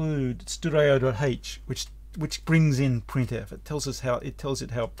include stdio.h, which brings in printf. It tells it how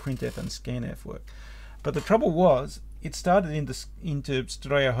printf and scanf work. But the trouble was, it started into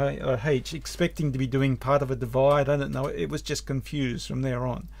stdio.h expecting to be doing part of a divide. I don't know. It was just confused from there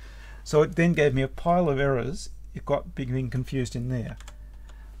on. So it then gave me a pile of errors. It got being confused in there.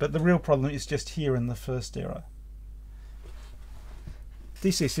 But the real problem is just here in the first error.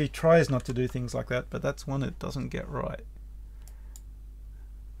 DCC tries not to do things like that, but that's one it doesn't get right.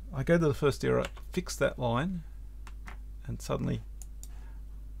 I go to the first error, fix that line, and suddenly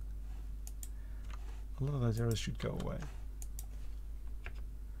a lot of those errors should go away.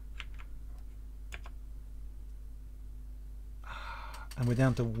 And we're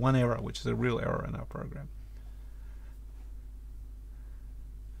down to one error, which is a real error in our program.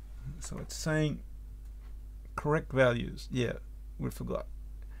 So it's saying correct values. Yeah, we forgot.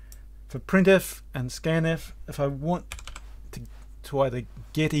 For printf and scanf, if I want to either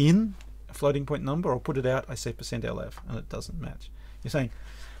get in a floating point number or put it out, I say %lf, and it doesn't match. You're saying,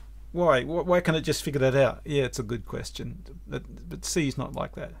 why can't it just figure that out? Yeah, it's a good question, but C is not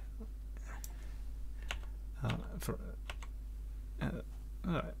like that.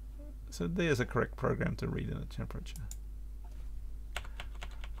 Alright, so there's a correct program to read in a temperature.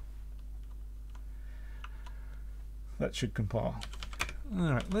 That should compile.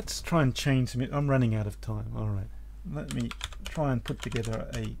 Alright, let's try and change some. I'm running out of time. Alright, let me try and put together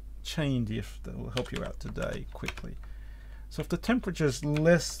a chained if that will help you out today quickly. So if the temperature is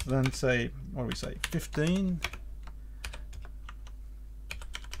less than, say, what do we say, 15,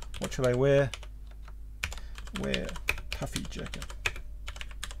 what should I wear? Wear puffy jacket.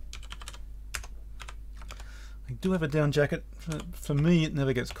 I do have a down jacket. For me, it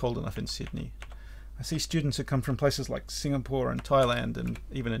never gets cold enough in Sydney. I see students who come from places like Singapore and Thailand, and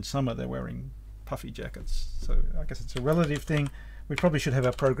even in summer they're wearing puffy jackets. So I guess it's a relative thing. We probably should have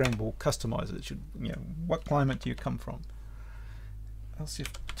our programmable customize it. It should, you know, what climate do you come from? Else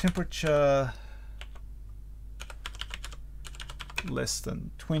if temperature less than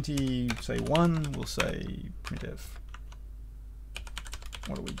 20, say 1, we'll say printf.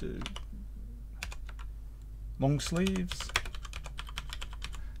 What do we do? Long sleeves.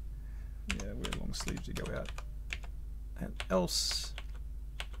 Yeah, wear long sleeves to go out. And else,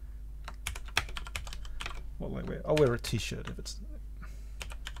 what will I wear? I'll wear a t-shirt if it's.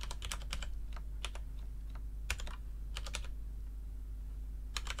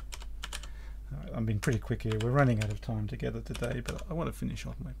 I'm being pretty quick here. We're running out of time together today, but I want to finish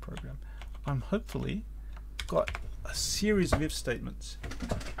off my program. I'm hopefully got a series of if statements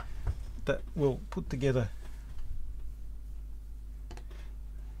that will put together.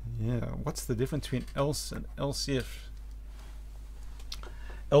 Yeah, what's the difference between else and else if?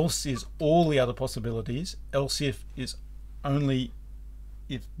 Else is all the other possibilities. Else if is only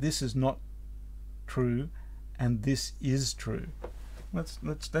if this is not true and this is true. Let's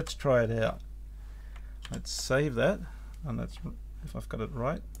try it out. Let's save that, and that's if I've got it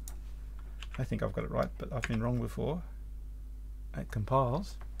right. I think I've got it right, but I've been wrong before. It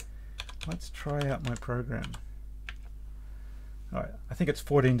compiles. Let's try out my program. Alright, I think it's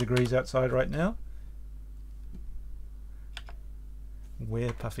 14 degrees outside right now.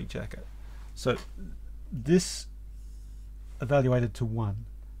 Wear puffy jacket. So this evaluated to 1.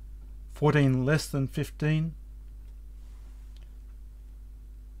 14 less than 15.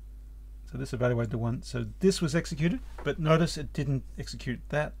 So this evaluated to 1. So this was executed, but notice it didn't execute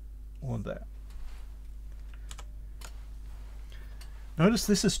that or that. Notice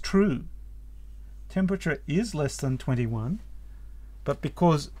this is true. Temperature is less than 21, but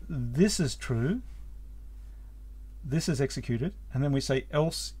because this is true, this is executed, and then we say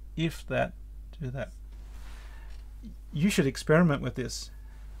else if that, do that. You should experiment with this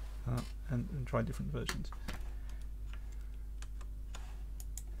and try different versions.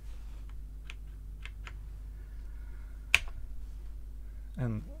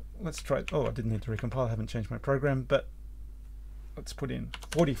 And let's try, oh, I didn't need to recompile, I haven't changed my program, but let's put in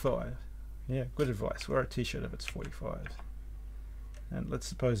 45. Yeah, good advice. Wear a t-shirt if it's 45. And let's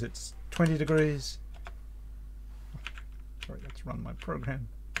suppose it's 20 degrees. Sorry, let's run my program.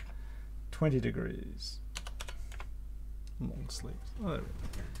 20 degrees. Long sleeves. Oh, there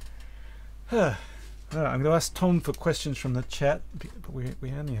we go. I'm going to ask Tom for questions from the chat, but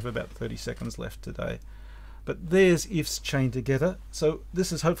we only have about 30 seconds left today. But there's ifs chained together. So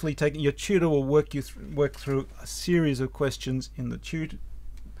this is hopefully taking, your tutor will work through a series of questions in the tutor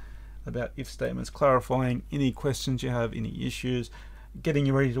about if statements, clarifying any questions you have, any issues, getting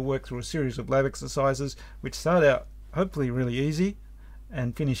you ready to work through a series of lab exercises which start out hopefully really easy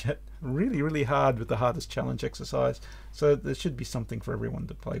and finish it really, really hard with the hardest challenge exercise. So there should be something for everyone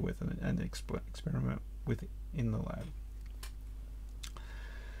to play with and experiment with in the lab.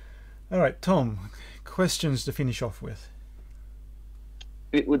 All right, Tom, questions to finish off with.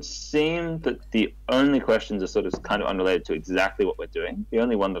 It would seem that the only questions are sort of kind of unrelated to exactly what we're doing. The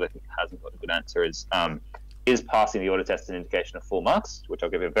only one that I think hasn't got a good answer is passing the order test an indication of full marks, which I'll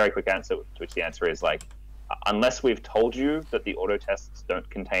give you a very quick answer, to which the answer is like, unless we've told you that the auto tests don't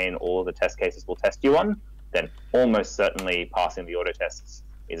contain all the test cases we'll test you on, then almost certainly passing the auto tests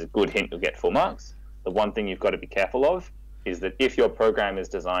is a good hint you'll get full marks. The one thing you've got to be careful of is that if your program is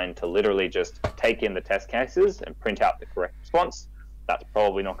designed to literally just take in the test cases and print out the correct response, that's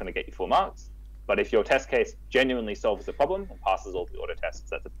probably not going to get you full marks. But if your test case genuinely solves the problem and passes all the auto tests,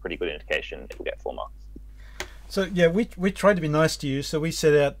 that's a pretty good indication it will get full marks. So yeah, we tried to be nice to you. So we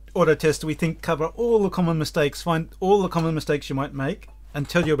set out auto tests we think cover all the common mistakes, find all the common mistakes you might make, and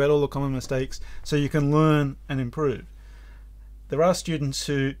tell you about all the common mistakes so you can learn and improve. There are students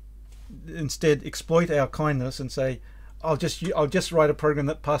who instead exploit our kindness and say, I'll just write a program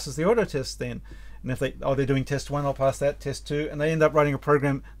that passes the auto test then. And if they're doing test 1, I'll pass that, test 2, and they end up writing a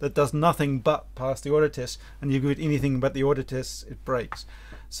program that does nothing but pass the auto test, and you give it anything but the auto tests, it breaks.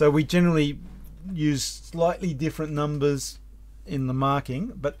 So we generally use slightly different numbers in the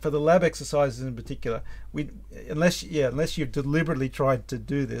marking, but for the lab exercises in particular, unless you've deliberately tried to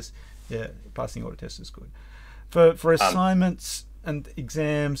do this, yeah, passing auto test is good. For assignments, and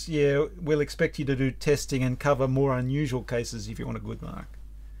exams, yeah, we'll expect you to do testing and cover more unusual cases if you want a good mark.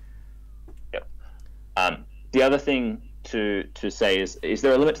 Yep. The other thing to say is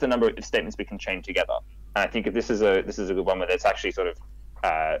there a limit to the number of statements we can chain together? And I think if this is a good one where there's actually sort of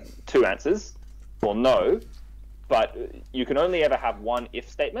two answers. Well, no, but you can only ever have one if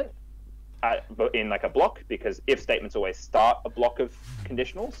statement in like a block, because if statements always start a block of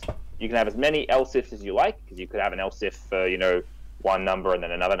conditionals. You can have as many else ifs as you like, because you could have an else if for, you know, one number and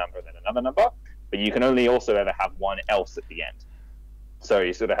then another number and then another number, but you can only also ever have one else at the end. So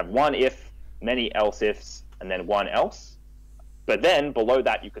you sort of have one if, many else ifs, and then one else. But then below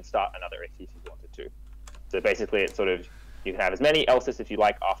that, you could start another if you wanted to. So basically, it's sort of, you can have as many else ifs if you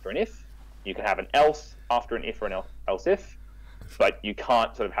like after an if. You can have an else after an if or an else if, but you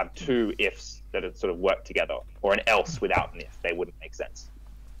can't sort of have two ifs that sort of work together, or an else without an if. They wouldn't make sense.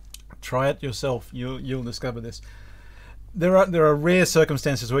 Try it yourself. You'll discover this. There are rare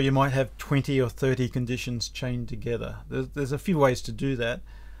circumstances where you might have 20 or 30 conditions chained together. There's a few ways to do that,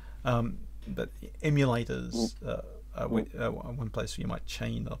 but emulators are one place where you might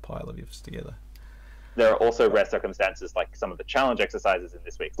chain a pile of ifs together. There are also rare circumstances, like some of the challenge exercises in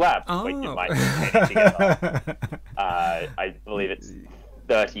this week's lab, where you might chain it together. I believe it's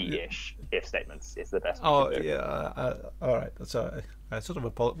 30-ish if statements is the best. Oh yeah, all right. So I sort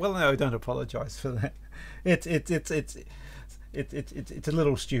of well, no, I don't apologize for that. It's a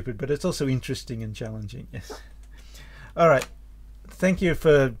little stupid, but it's also interesting and challenging. Yes. All right. Thank you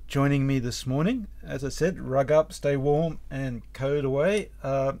for joining me this morning. As I said, rug up, stay warm, and code away.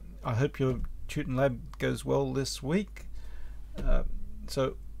 I hope your tutor lab goes well this week.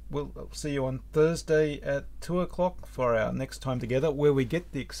 So I'll see you on Thursday at 2 o'clock for our next time together, where we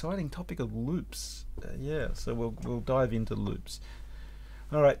get the exciting topic of loops. Yeah, so we'll dive into loops.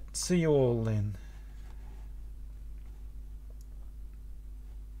 All right, see you all then.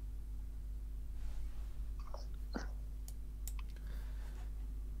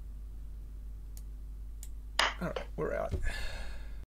 All right, we're out.